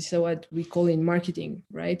proposition. This is what we call in marketing,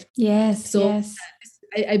 right? So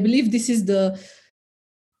I believe this is the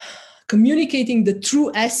communicating the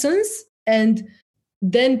true essence, and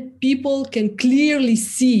then people can clearly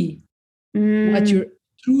see what you're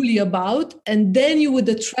truly about, and then you would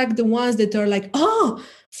attract the ones that are like, oh,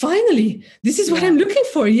 finally, this is what I'm looking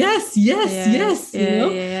for. Yes. Because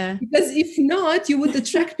if not, you would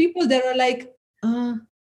attract people that are like,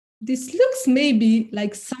 this looks maybe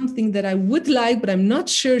like something that I would like, but I'm not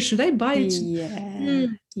sure. Should I buy it? So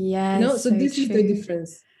this is the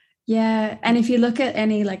difference. And if you look at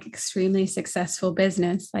any like extremely successful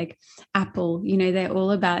business like Apple, they're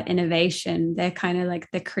all about innovation. They're kind of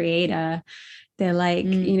like the creator. They're like,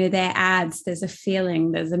 their ads, there's a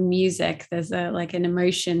feeling, there's a music, there's a like an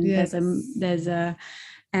emotion, there's a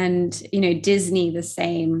and, Disney the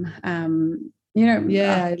same, I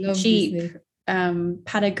love Jeep, Disney.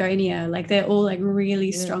 Patagonia, like they're all like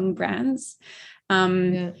really strong brands.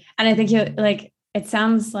 Yeah. And I think you're like, it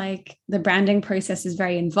sounds like the branding process is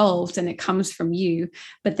very involved and it comes from you,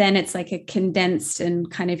 but then it's like a condensed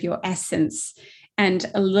and kind of your essence and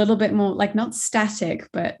a little bit more like not static,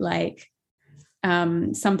 but like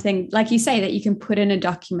something like you say that you can put in a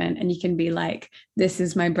document and you can be like, this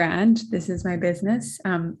is my brand, this is my business.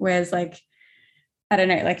 Whereas like, I don't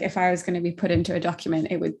know, like if I was going to be put into a document,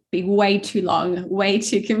 it would be way too long, way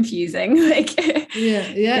too confusing. Like,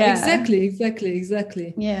 exactly.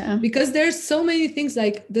 Yeah. Because there's so many things.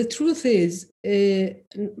 Like the truth is,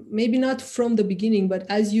 maybe not from the beginning, but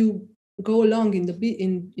as you go along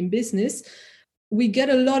in business, we get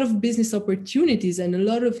a lot of business opportunities and a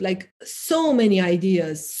lot of like so many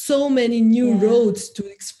ideas, so many new roads to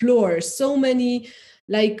explore, so many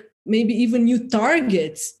like maybe even new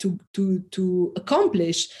targets to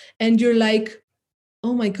accomplish, and you're like,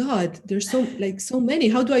 oh my god, there's so many,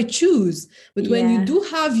 how do I choose? But when you do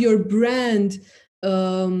have your brand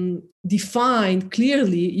defined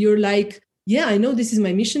clearly, you're like, yeah, I know this is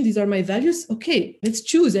my mission, these are my values, okay, let's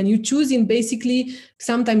choose. And you choose in basically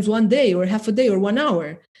sometimes one day or half a day or 1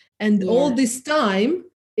 hour, and all this time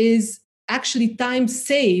is actually time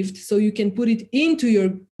saved, so you can put it into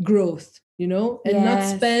your growth, and not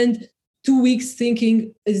spend 2 weeks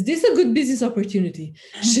thinking, is this a good business opportunity?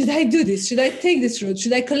 Should I do this? Should I take this road?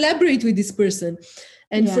 Should I collaborate with this person?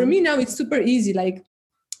 And for me now, it's super easy. Like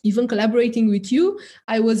even collaborating with you,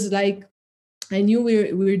 I was like, I knew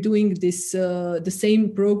we were doing this, the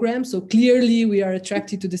same program. So clearly we are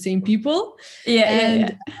attracted to the same people.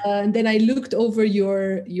 And then I looked over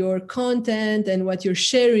your content and what you're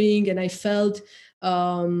sharing. And I felt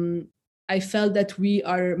that we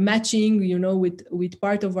are matching, with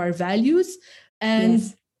part of our values. And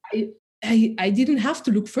I didn't have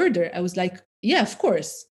to look further. I was like, yeah, of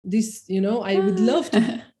course, this, I would love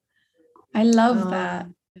to. I love that.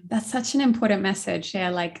 That's such an important message. Yeah,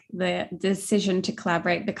 like the decision to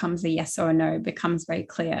collaborate becomes a yes or a no, becomes very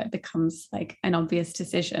clear, it becomes like an obvious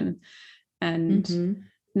decision. And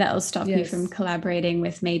that'll stop you from collaborating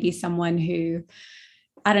with maybe someone who,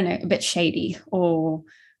 I don't know, a bit shady or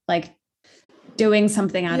like doing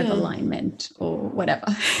something out of alignment or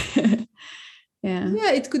whatever.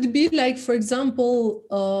 Yeah, it could be like, for example,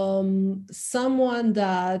 someone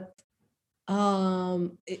that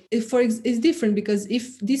it's different, because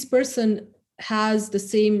if this person has the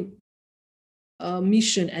same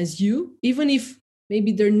mission as you, even if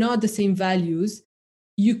maybe they're not the same values,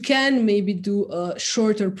 you can maybe do a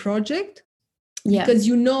shorter project, because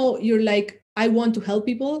you're like, I want to help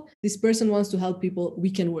people, this person wants to help people,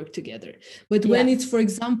 we can work together. But when it's, for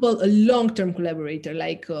example, a long-term collaborator,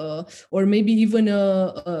 like or maybe even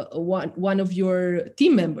one of your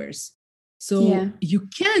team members, so you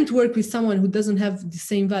can't work with someone who doesn't have the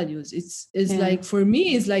same values. It's like, for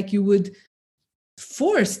me, it's like you would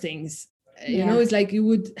force things. It's like you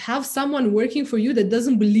would have someone working for you that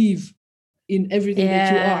doesn't believe in everything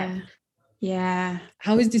that you are. Yeah.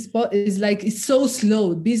 How is this? Is like, it's so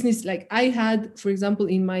slow business. Like I had, for example,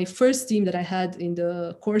 in my first team that I had in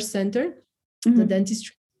the course center, the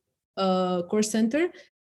dentistry course center,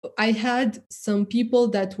 I had some people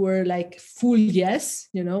that were like full yes,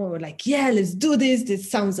 or like, yeah, let's do this. This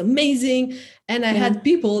sounds amazing. And I had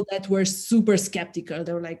people that were super skeptical.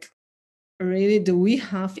 They were like, really, do we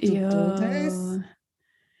have to do this?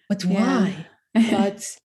 But why?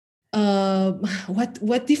 But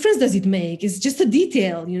what difference does it make? It's just a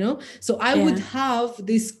detail, So I would have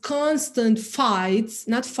these constant fights,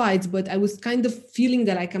 not fights, but I was kind of feeling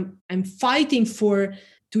that like I'm fighting to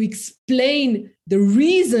explain the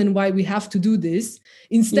reason why we have to do this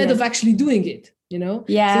instead of actually doing it, So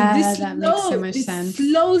that makes so much sense.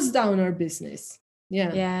 Slows down our business.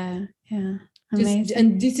 And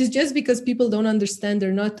this is just because people don't understand,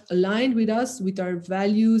 they're not aligned with us, with our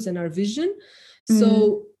values and our vision.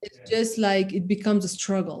 So it's just like it becomes a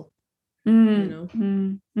struggle, Yeah.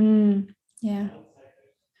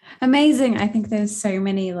 Amazing. I think there's so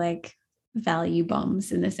many like value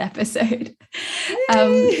bombs in this episode.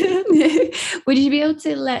 Would you be able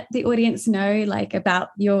to let the audience know like about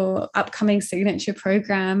your upcoming signature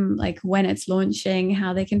program, like when it's launching,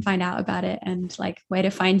 how they can find out about it, and like where to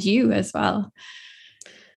find you as well?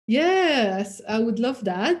 Yes, I would love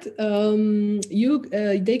that.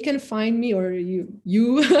 They can find me, or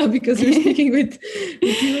you because you're speaking with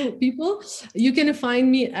you people. You can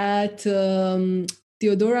find me at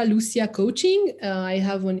Teodora Lucia Coaching. I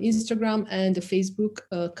have an Instagram and a Facebook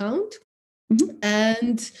account,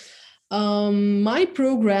 and My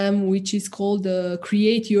program, which is called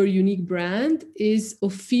Create Your Unique Brand, is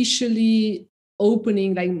officially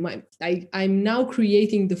opening. I'm now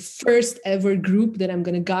creating the first ever group that I'm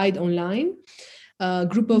going to guide online. A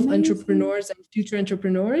group of entrepreneurs and future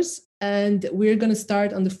entrepreneurs. And we're going to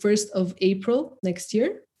start on the 1st of April next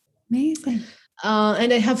year. Amazing.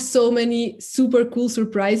 And I have so many super cool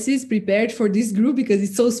surprises prepared for this group because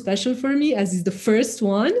it's so special for me as it's the first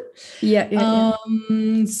one.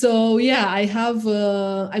 So yeah, I have,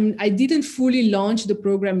 I didn't fully launch the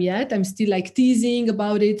program yet. I'm still like teasing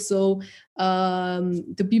about it. So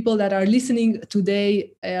the people that are listening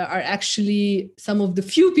today are actually some of the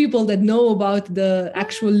few people that know about the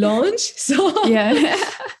actual launch. So yeah.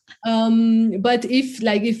 But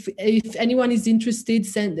if anyone is interested,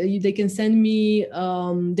 they can send me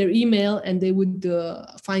their email, and they would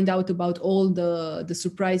find out about all the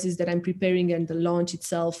surprises that I'm preparing and the launch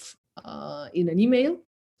itself in an email.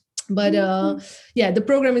 But yeah, the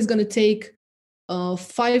program is going to take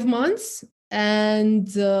 5 months, and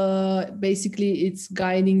basically it's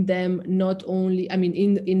guiding them not only,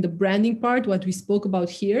 in the branding part, what we spoke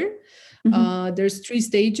about here. There's 3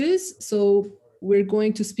 stages. So we're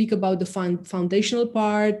going to speak about the foundational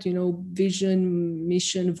part, vision,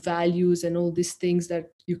 mission, values, and all these things that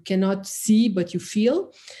you cannot see, but you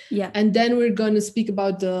feel. Yeah. And then we're going to speak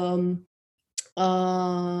about the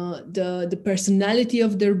personality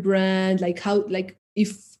of their brand, like how, like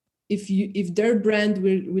if their brand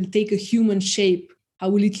will take a human shape, how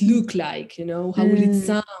will it look like, how will it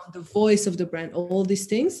sound, the voice of the brand, all these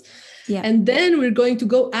things. Yeah. And then we're going to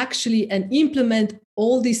go actually and implement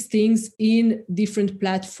all these things in different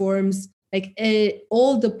platforms, like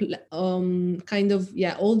all the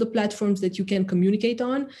all the platforms that you can communicate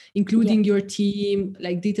on, including your team,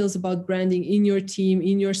 like details about branding in your team,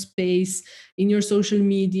 in your space, in your social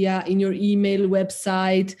media, in your email,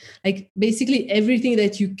 website, like basically everything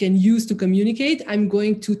that you can use to communicate, I'm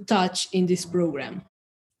going to touch in this program.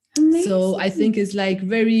 Amazing. So I think it's like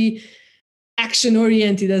very action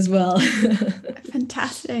oriented as well.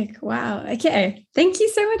 Fantastic. Wow. Okay. Thank you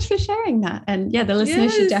so much for sharing that. And yeah, the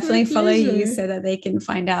listeners should definitely follow you so that they can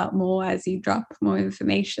find out more as you drop more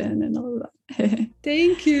information and all of that.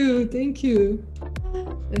 Thank you. Thank you.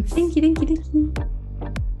 Thank you.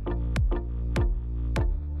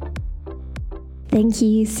 Thank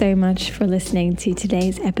you so much for listening to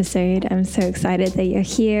today's episode. I'm so excited that you're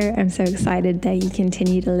here. I'm so excited that you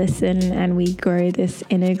continue to listen and we grow this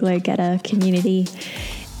Inner Glow Getter community.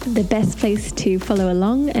 The best place to follow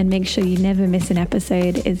along and make sure you never miss an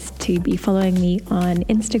episode is to be following me on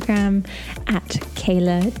Instagram at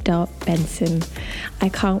kayla.benson. I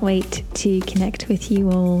can't wait to connect with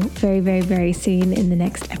you all very, very, very soon in the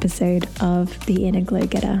next episode of the Inner Glow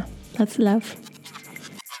Getter. Lots of love.